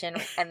conversation.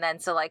 And then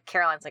so like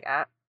Caroline's like,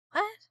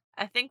 what?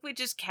 I think we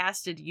just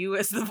casted you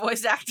as the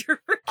voice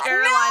actor for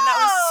Caroline. That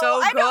was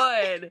so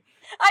good.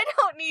 I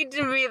don't need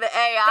to be the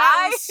AI.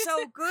 That was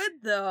so good,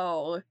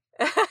 though.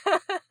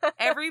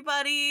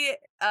 Everybody,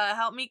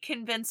 help me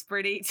convince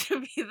Brittany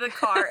to be the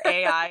car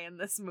AI in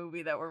this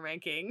movie that we're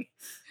making.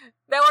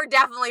 That we're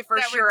definitely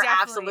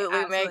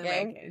absolutely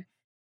making.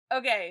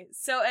 Okay,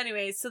 so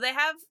anyway, so they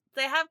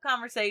have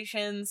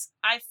conversations.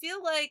 I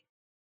feel like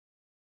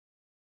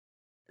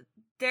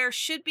there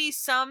should be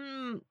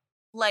some,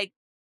 like,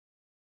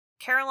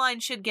 Caroline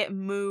should get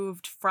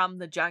moved from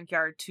the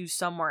junkyard to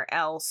somewhere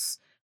else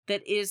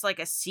that is like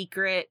a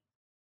secret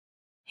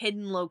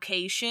hidden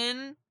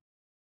location.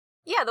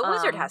 Yeah, the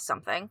wizard has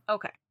something.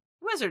 Okay.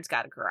 Wizard's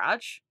got a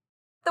garage.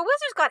 The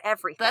wizard's got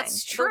everything.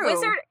 That's true. The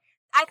wizard,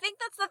 I think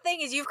that's the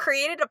thing, is you've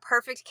created a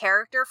perfect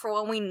character for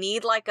when we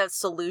need like a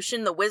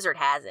solution. The wizard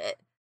has it.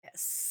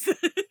 Yes.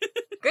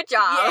 Good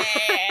job.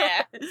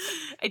 Yeah.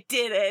 I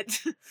did it.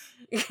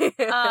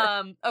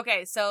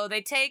 Okay, so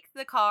they take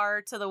the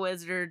car to the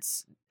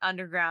wizard's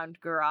underground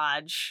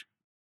garage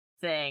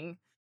thing.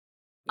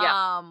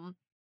 Yeah.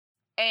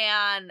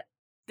 And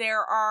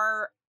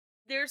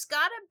there's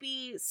gotta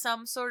be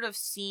some sort of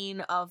scene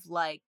of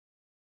like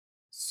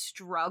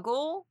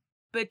struggle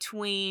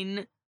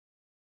between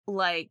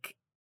like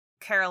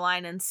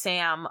Caroline and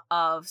Sam,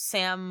 of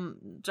Sam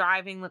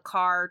driving the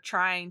car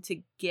trying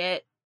to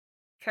get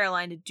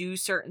Caroline to do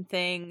certain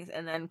things,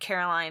 and then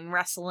Caroline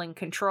wrestling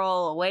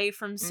control away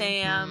from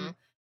Sam.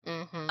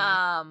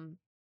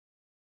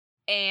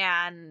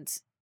 And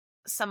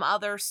some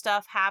other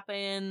stuff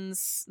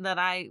happens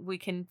that we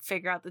can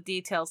figure out the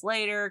details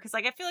later, because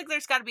like I feel like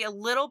there's got to be a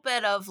little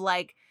bit of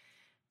like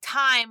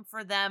time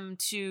for them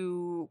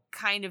to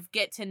kind of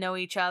get to know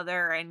each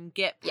other and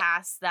get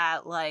past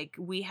that like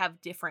we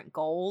have different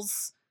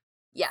goals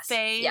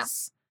phase.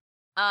 Yes.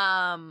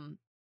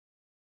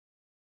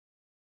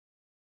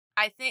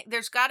 I think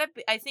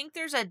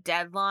there's a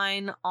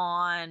deadline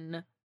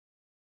on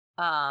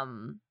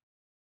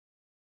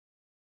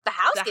the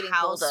house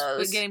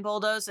getting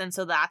bulldozed, and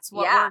so that's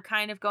what we're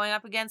kind of going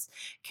up against.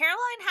 Caroline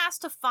has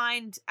to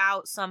find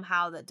out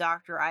somehow that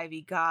Dr.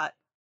 Ivy got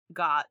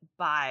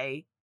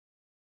by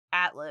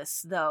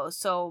Atlas, though.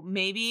 So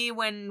maybe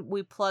when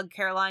we plug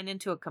Caroline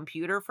into a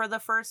computer for the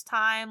first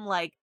time,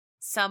 like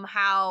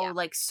somehow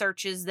like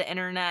searches the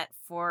internet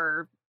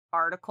for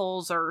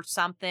articles or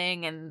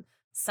something, and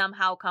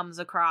somehow comes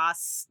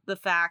across the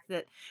fact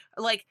that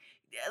like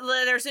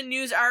there's a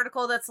news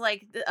article that's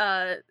like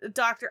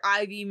Dr.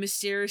 Ivy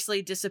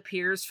mysteriously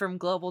disappears from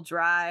Global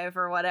Drive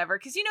or whatever,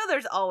 because you know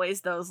there's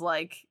always those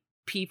like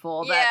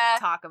people that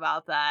talk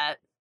about that.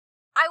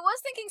 I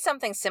was thinking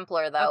something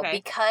simpler, though,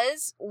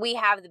 because we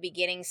have the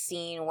beginning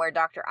scene where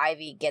Dr.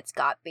 Ivy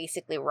got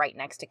basically right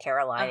next to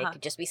Caroline. It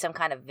could just be some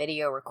kind of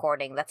video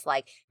recording that's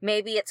like,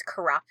 maybe it's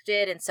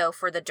corrupted, and so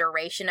for the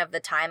duration of the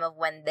time of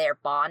when they're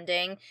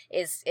bonding,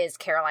 is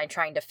Caroline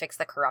trying to fix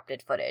the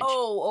corrupted footage.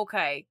 Oh,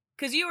 okay.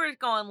 Because you were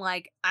going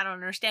like, I don't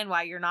understand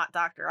why you're not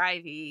Dr.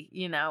 Ivy,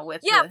 you know,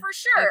 with for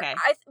sure. Okay.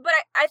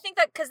 I think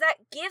that because that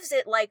gives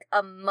it like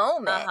a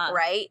moment,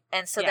 right?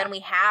 And so then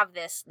we have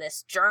this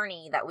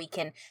journey that we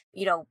can,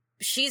 you know,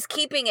 she's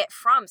keeping it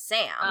from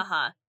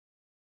Sam.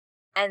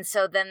 And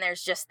so then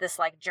there's just this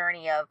like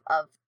journey of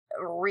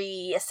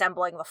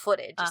reassembling the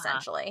footage,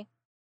 essentially.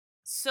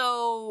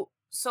 So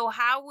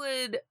how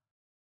would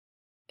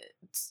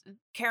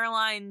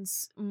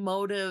Caroline's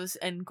motives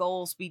and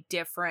goals be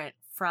different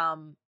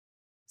from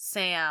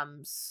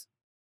Sam's?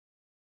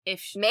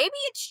 Maybe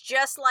it's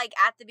just like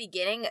at the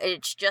beginning,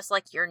 it's just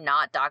like you're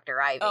not Dr.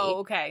 Ivy. Oh,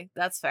 okay.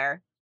 That's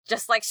fair.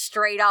 Just like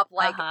straight up,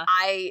 like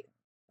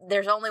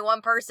there's only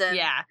one person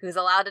who's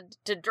allowed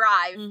to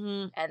drive,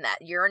 and that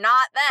you're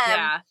not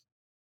them.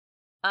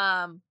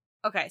 Yeah.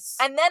 Okay.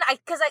 And then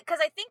because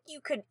I think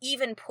you could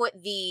even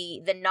put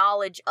the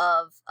knowledge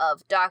of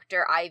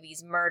Dr.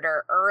 Ivy's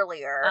murder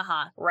earlier,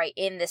 right,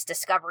 in this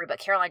discovery, but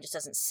Caroline just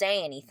doesn't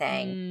say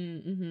anything.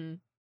 Mm-hmm.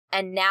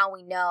 And now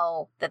we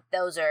know that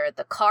those are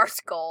the car's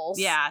goals.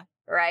 Yeah.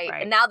 Right?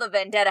 And now the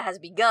vendetta has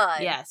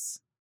begun. Yes.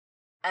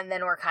 And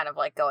then we're kind of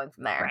like going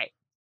from there. Right.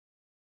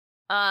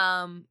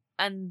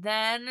 And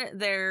then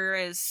there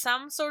is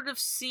some sort of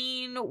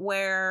scene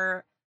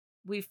where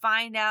we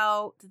find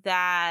out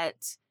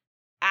that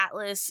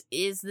Atlas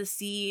is the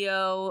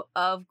CEO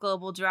of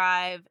Global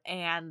Drive,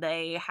 and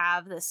they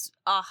have this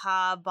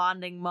aha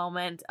bonding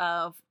moment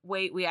of,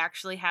 wait, we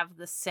actually have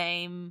the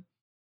same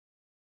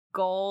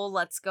goal.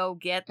 Let's go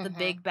get the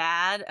big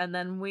bad. And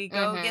then we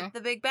go get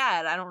the big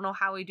bad. I don't know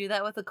how we do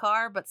that with a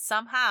car, but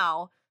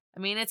somehow, I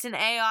mean, it's an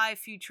AI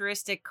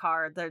futuristic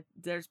car.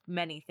 There's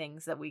many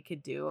things that we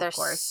could do, of course.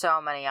 There's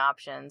so many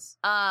options.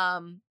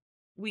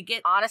 We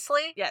get...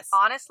 Honestly? Yes.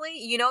 Honestly,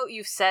 you know what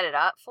you've set it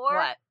up for?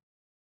 What?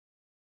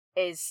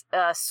 Is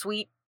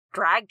sweet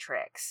drag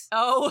tricks.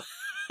 Oh.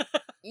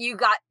 You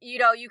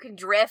can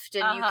drift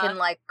and you can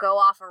like go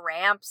off of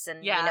ramps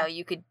and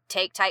you could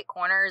take tight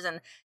corners,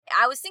 and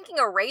I was thinking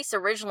a race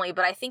originally,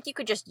 but I think you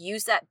could just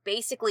use the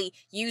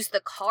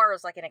car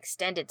as like an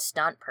extended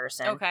stunt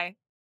person. Okay.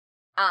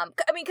 I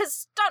mean, because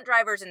stunt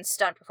drivers and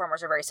stunt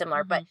performers are very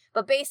similar, but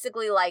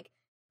basically like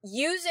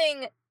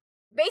making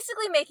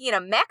it a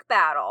mech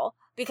battle,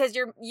 because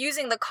you're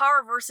using the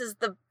car versus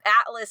the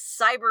Atlas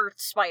cyber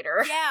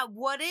spider. Yeah,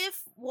 what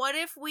if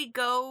we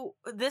go,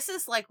 this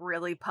is like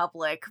really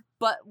public,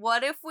 but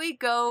what if we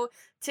go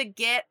to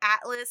get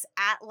Atlas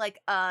at like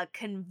a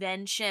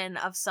convention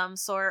of some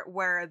sort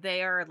where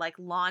they are like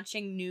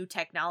launching new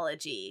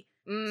technology?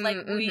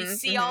 Like we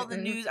see all the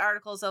news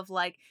articles of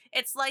like,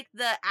 it's like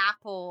the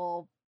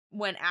Apple,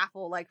 when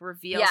Apple like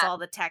reveals all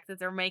the tech that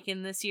they're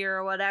making this year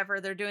or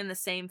whatever, they're doing the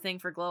same thing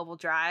for Global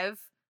Drive.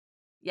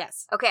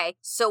 Yes. Okay,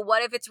 so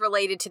what if it's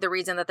related to the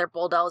reason that they're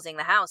bulldozing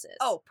the houses?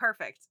 Oh,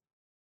 perfect.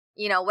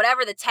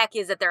 Whatever the tech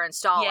is that they're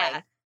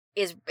installing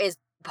is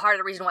part of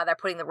the reason why they're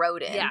putting the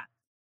road in. Yeah.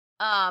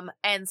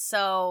 And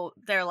so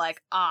they're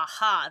like,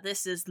 aha,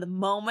 this is the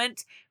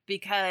moment,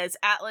 because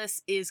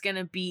Atlas is going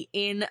to be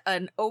in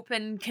an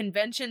open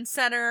convention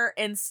center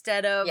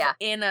instead of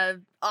in a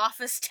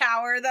office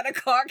tower that a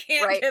car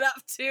can't get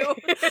up to.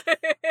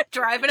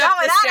 Driving up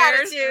the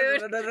stairs.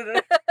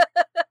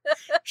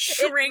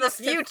 Shrinks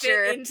the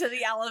future to fit into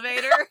the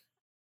elevator.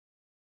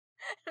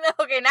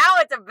 Okay, now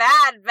it's a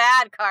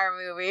bad car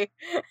movie.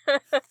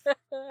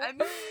 I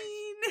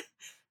mean,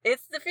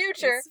 it's the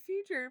future. It's the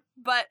future.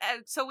 But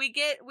so we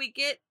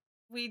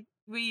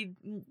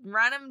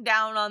run him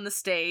down on the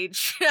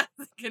stage at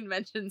the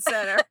convention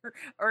center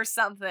or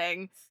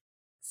something.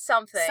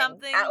 Something.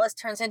 Atlas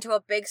turns into a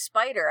big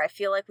spider. I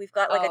feel like we've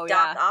got like a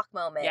Doc Ock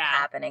moment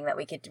happening that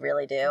we could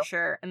really do. For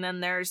sure. And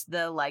then there's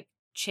the like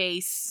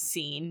chase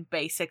scene,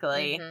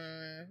 basically.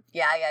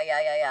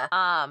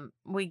 Yeah.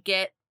 We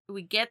get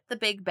the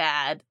big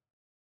bad.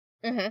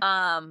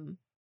 And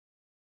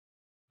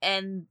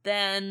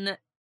then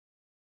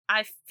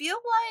I feel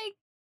like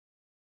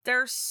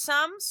there's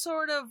some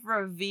sort of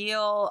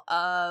reveal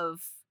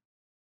of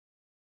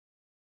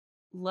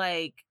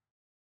like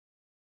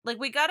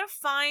we gotta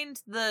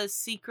find the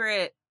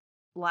secret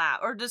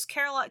lab, or does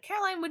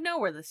Caroline would know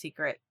where the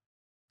secret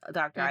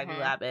Dr. Ivy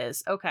lab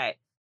is. Okay.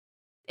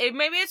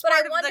 Maybe it's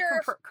part of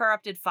the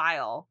corrupted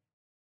file.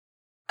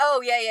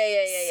 Oh,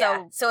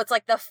 yeah. So it's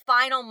like the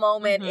final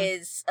moment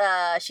is,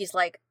 she's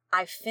like,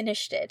 I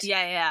finished it.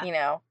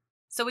 Yeah.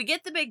 So we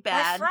get the big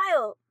bad.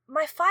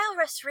 My file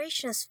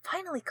restoration is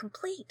finally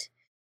complete.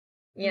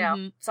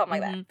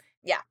 Something like that.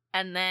 Yeah.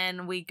 And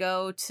then we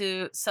go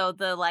to, so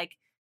the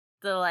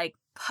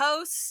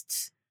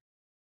post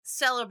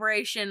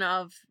celebration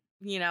of,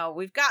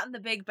 we've gotten the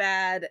big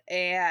bad,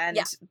 and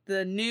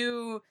the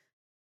new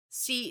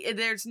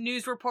there's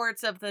news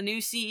reports of the new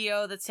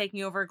CEO that's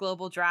taking over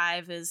Global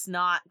Drive has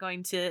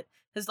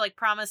like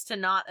promised to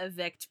not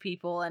evict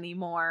people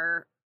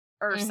anymore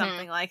or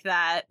something like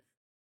that.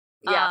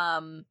 Yeah.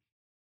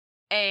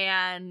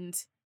 And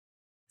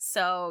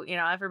so,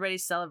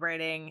 everybody's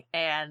celebrating,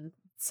 and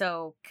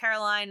so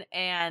Caroline's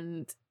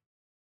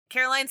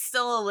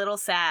still a little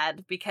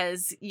sad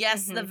because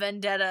yes, the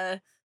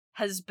vendetta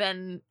has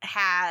been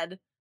had.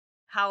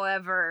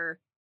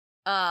 However,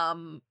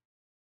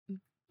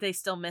 they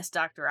still miss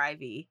Dr.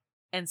 Ivy.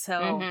 And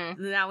so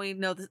now we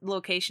know the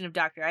location of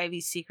Dr.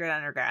 Ivy's secret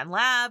underground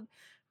lab.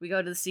 We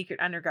go to the secret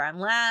underground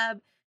lab.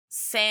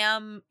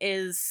 Sam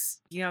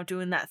is,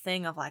 doing that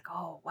thing of like,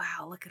 oh,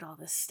 wow, look at all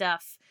this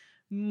stuff.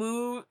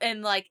 Move,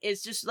 and like,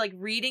 is just like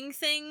reading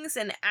things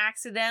and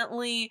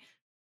accidentally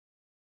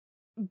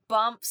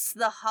bumps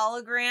the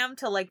hologram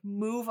to like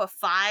move a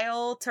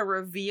file to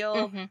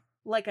reveal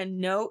like a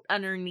note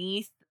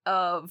underneath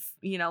of,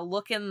 you know,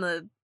 look in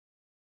the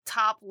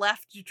top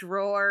left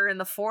drawer in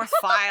the fourth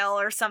file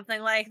or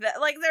something like that.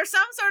 Like there's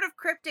some sort of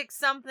cryptic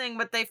something,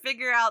 but they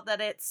figure out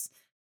that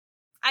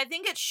I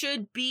think it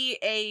should be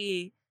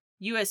a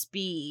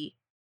USB,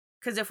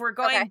 because if we're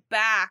going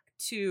back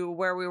to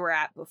where we were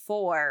at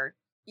before,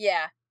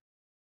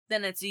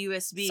 then it's a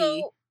USB.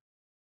 So,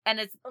 and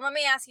it's, let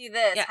me ask you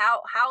this: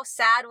 how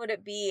sad would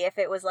it be if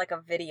it was like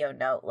a video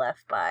note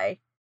left by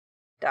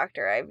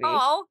Dr. Ivy?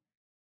 Oh,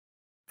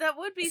 that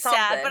would be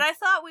sad. But I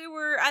thought we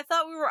were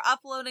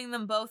uploading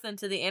them both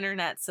into the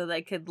internet so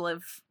they could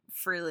live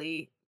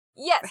freely.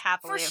 Yes,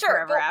 happily for sure,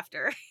 forever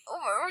after.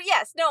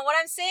 Yes, no, what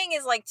I'm saying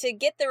is, like, to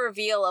get the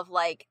reveal of,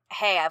 like,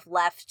 hey, I've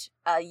left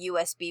a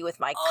USB with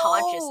my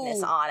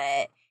consciousness on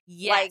it.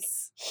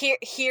 Yes. Like,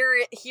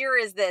 here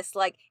is this,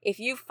 like, if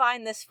you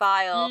find this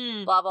file,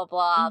 blah, blah,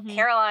 blah.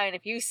 Caroline,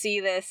 if you see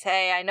this,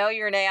 hey, I know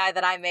you're an AI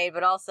that I made,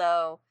 but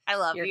also, I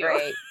love you're you.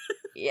 Great.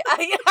 Yeah,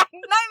 maybe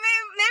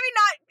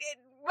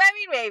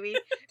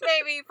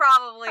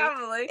probably.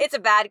 It's a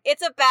bad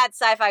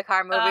sci-fi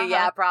car movie,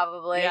 yeah,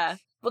 probably. Yeah.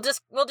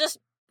 We'll just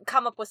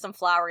come up with some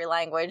flowery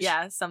language.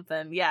 Yeah,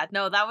 something. Yeah,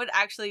 no, that would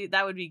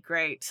be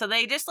great. So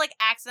they just like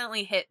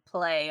accidentally hit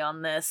play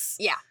on this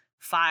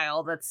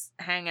file that's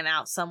hanging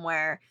out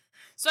somewhere.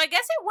 So I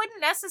guess it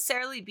wouldn't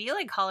necessarily be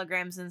like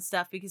holograms and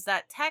stuff because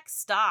that text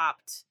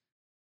stopped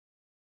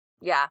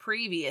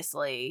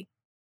previously.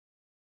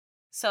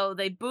 So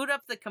they boot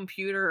up the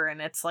computer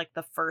and it's like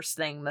the first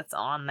thing that's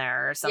on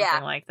there or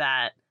something like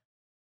that.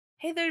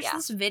 Hey, there's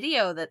this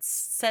video that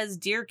says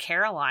Dear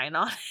Caroline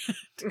on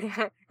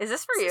it. Is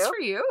this for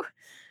you?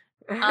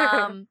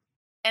 And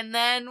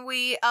then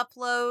we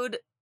upload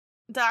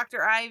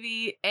Dr.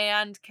 Ivy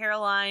and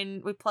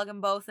Caroline. We plug them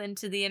both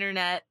into the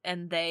internet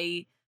and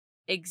they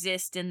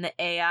exist in the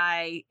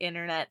AI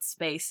internet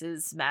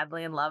spaces,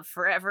 madly in love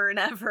forever and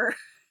ever.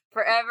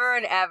 Forever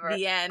and ever.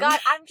 The end. God,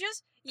 I'm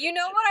just, you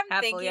know what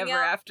I'm thinking of?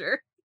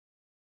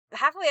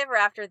 Happily ever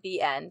after the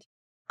end.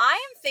 I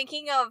am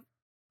thinking of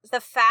the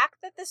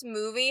fact that this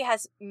movie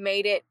has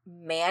made it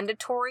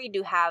mandatory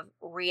to have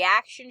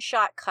reaction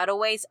shot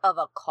cutaways of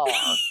a car.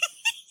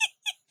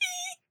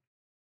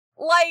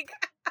 Like,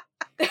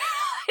 I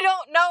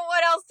don't know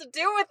what else to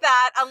do with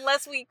that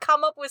unless we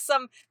come up with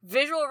some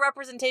visual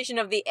representation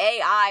of the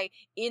AI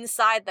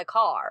inside the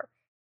car.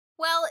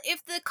 Well,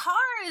 if the car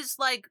is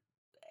like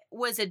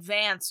was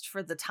advanced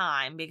for the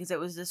time because it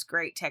was this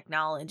great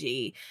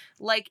technology,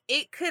 like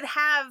it could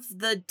have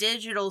the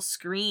digital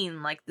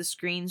screen like the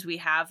screens we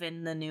have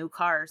in the new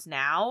cars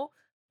now,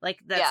 like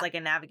that's like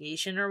a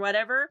navigation or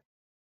whatever.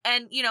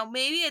 And you know,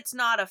 maybe it's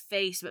not a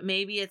face, but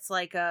maybe it's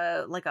like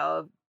a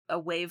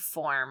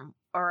waveform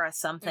or a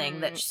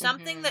something that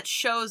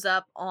shows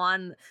up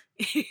on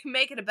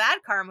make it a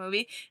bad car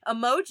movie,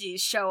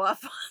 emojis show up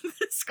on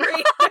the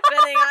screen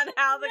depending on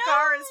how the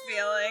car is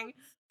feeling.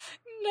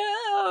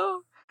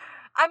 No.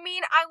 I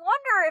mean, I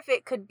wonder if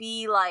it could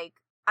be like,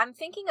 I'm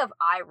thinking of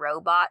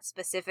iRobot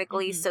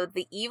specifically. So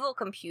the evil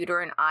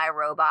computer in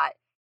iRobot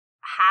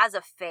has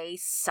a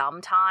face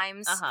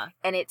sometimes,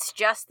 and it's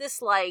just this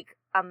like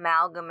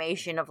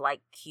amalgamation of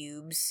like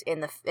cubes in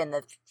the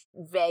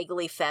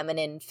vaguely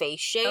feminine face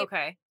shape.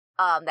 Okay.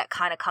 That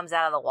kind of comes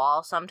out of the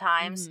wall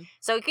sometimes.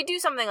 So it could do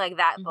something like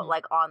that, but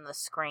like on the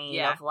screen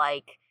of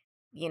like,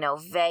 you know,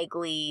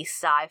 vaguely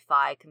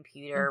sci-fi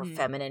computer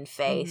feminine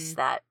face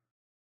that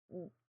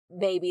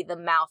maybe the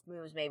mouth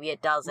moves, maybe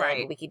it doesn't.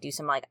 Right. We could do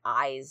some like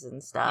eyes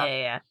and stuff.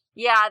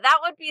 Yeah, that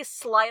would be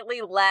slightly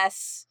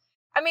less.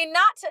 I mean,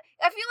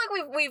 I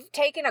feel like we've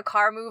taken a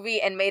car movie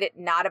and made it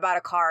not about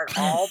a car at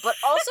all, but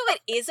also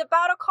it is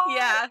about a car.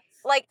 Yeah.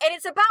 Like, and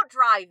it's about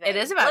driving. It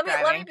is about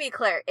driving. Let me be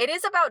clear. It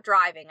is about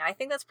driving, and I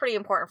think that's pretty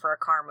important for a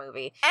car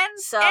movie. And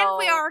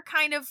we are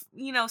kind of,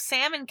 you know,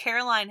 Sam and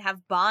Caroline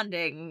have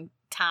bonding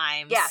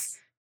times. Yes.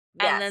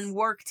 And then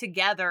work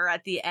together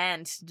at the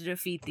end to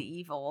defeat the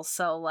evil.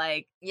 So,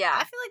 like, I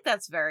feel like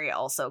that's very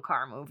also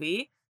car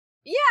movie.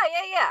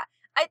 Yeah.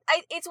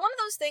 It's one of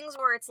those things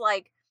where it's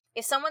like,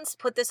 if someone's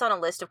put this on a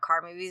list of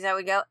car movies, I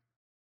would go,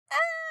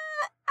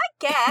 I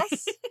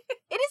guess.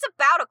 It is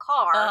about a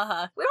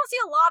car. We don't see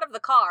a lot of the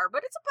car,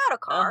 but it's about a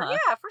car.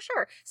 Yeah, for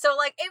sure. So,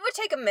 like, it would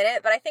take a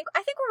minute, but I think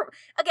we're,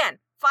 again,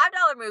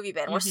 $5 movie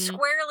bin. We're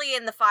squarely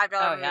in the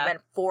 $5 movie bin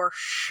for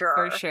sure.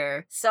 For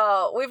sure.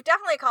 So, we've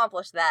definitely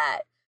accomplished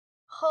that.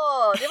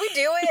 Oh, did we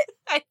do it?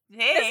 I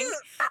think.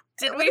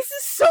 This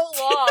is so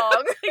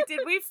long.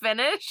 Did we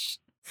finish?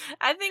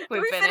 I think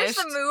we finished. Did we finish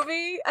the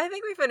movie? I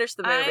think we finished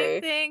the movie. I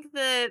think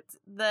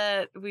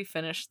that we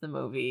finished the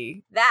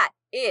movie. That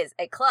is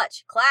a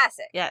clutch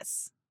classic.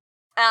 Yes.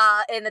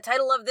 And the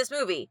title of this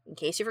movie, in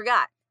case you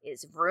forgot,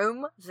 is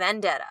Vroom,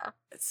 Vendetta.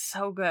 It's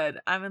so good.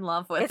 I'm in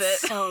love with it.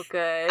 It's so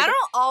good. I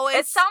don't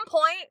always...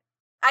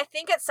 I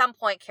think at some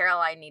point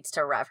Caroline needs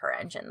to rev her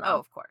engine, though. Oh,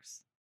 of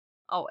course.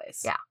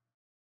 Always. Yeah.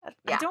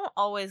 I don't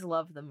always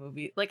love the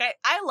movie. Like,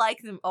 I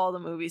like all the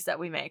movies that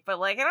we make, but,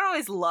 like, I don't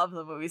always love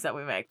the movies that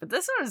we make. But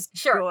this one is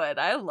good.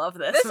 I love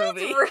this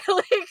movie. This is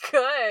really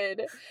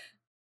good.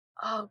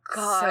 Oh,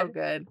 God. So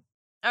good.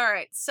 All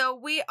right. So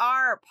we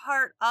are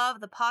part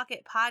of the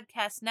Pocket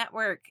Podcast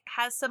Network.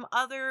 Has some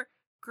other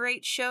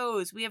great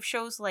shows. We have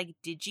shows like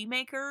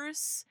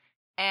Digimakers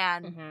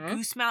and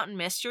Goose Mountain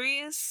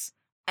Mysteries,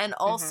 and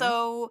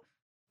also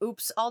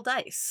Oops, All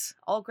Dice.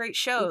 All great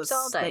shows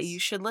that you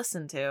should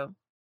listen to.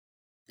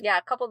 Yeah,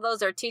 a couple of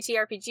those are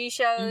TTRPG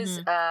shows.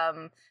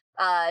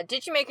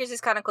 Digimakers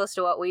is kind of close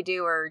to what we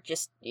do, or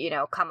just,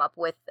 come up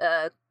with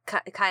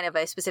kind of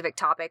a specific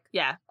topic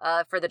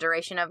for the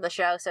duration of the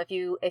show. So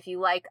if you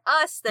like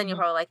us, then you'll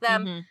probably like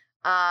them.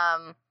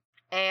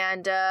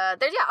 And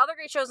there's other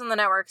great shows on the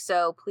network,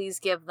 so please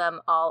give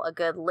them all a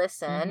good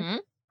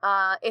listen.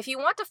 If you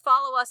want to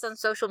follow us on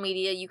social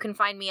media, you can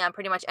find me on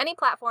pretty much any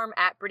platform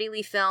at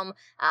Brittyley Film.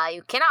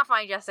 You cannot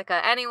find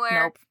Jessica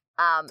anywhere. Nope.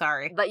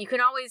 Sorry. But you can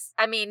always,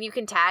 you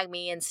can tag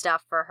me and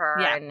stuff for her,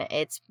 and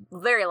it's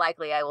very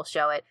likely I will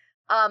show it.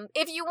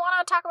 If you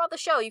want to talk about the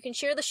show, you can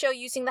share the show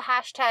using the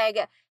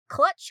hashtag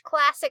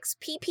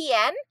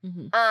ClutchClassicsPPN.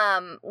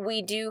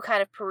 We do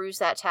kind of peruse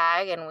that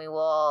tag, and we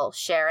will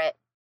share it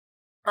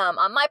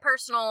on my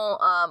personal,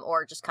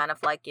 or just kind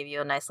of like give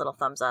you a nice little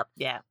thumbs up.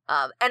 Yeah.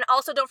 And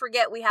also don't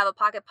forget, we have a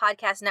Pocket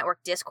Podcast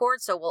Network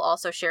Discord, so we'll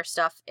also share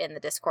stuff in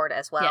the Discord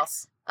as well.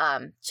 Yes.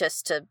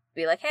 Just to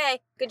be like, hey,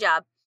 good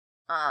job.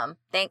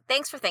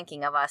 Thanks for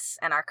thinking of us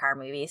and our car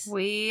movies.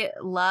 We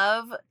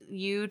love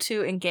you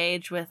to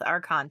engage with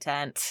our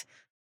content.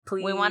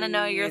 Please. We want to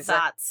know your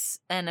thoughts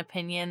and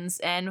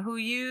opinions and who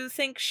you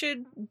think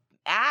should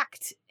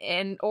act,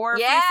 or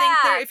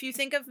if you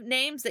think of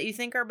names that you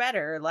think are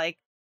better, like,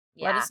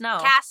 let us know.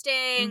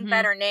 Casting,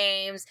 better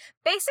names.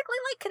 Basically,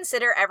 like,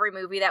 consider every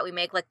movie that we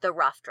make like the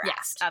rough draft.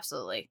 Yes,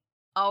 absolutely.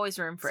 Always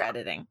room for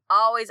editing.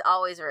 Always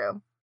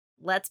room.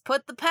 Let's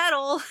put the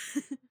pedal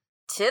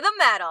to the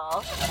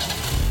metal.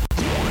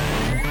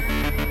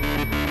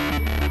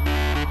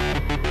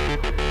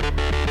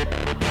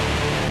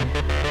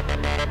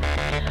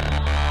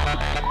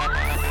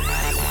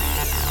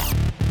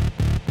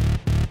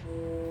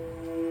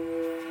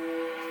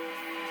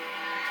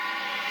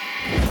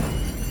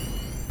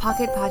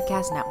 Pocket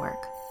Podcast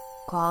Network.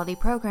 Quality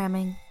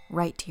programming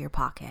right to your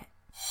pocket.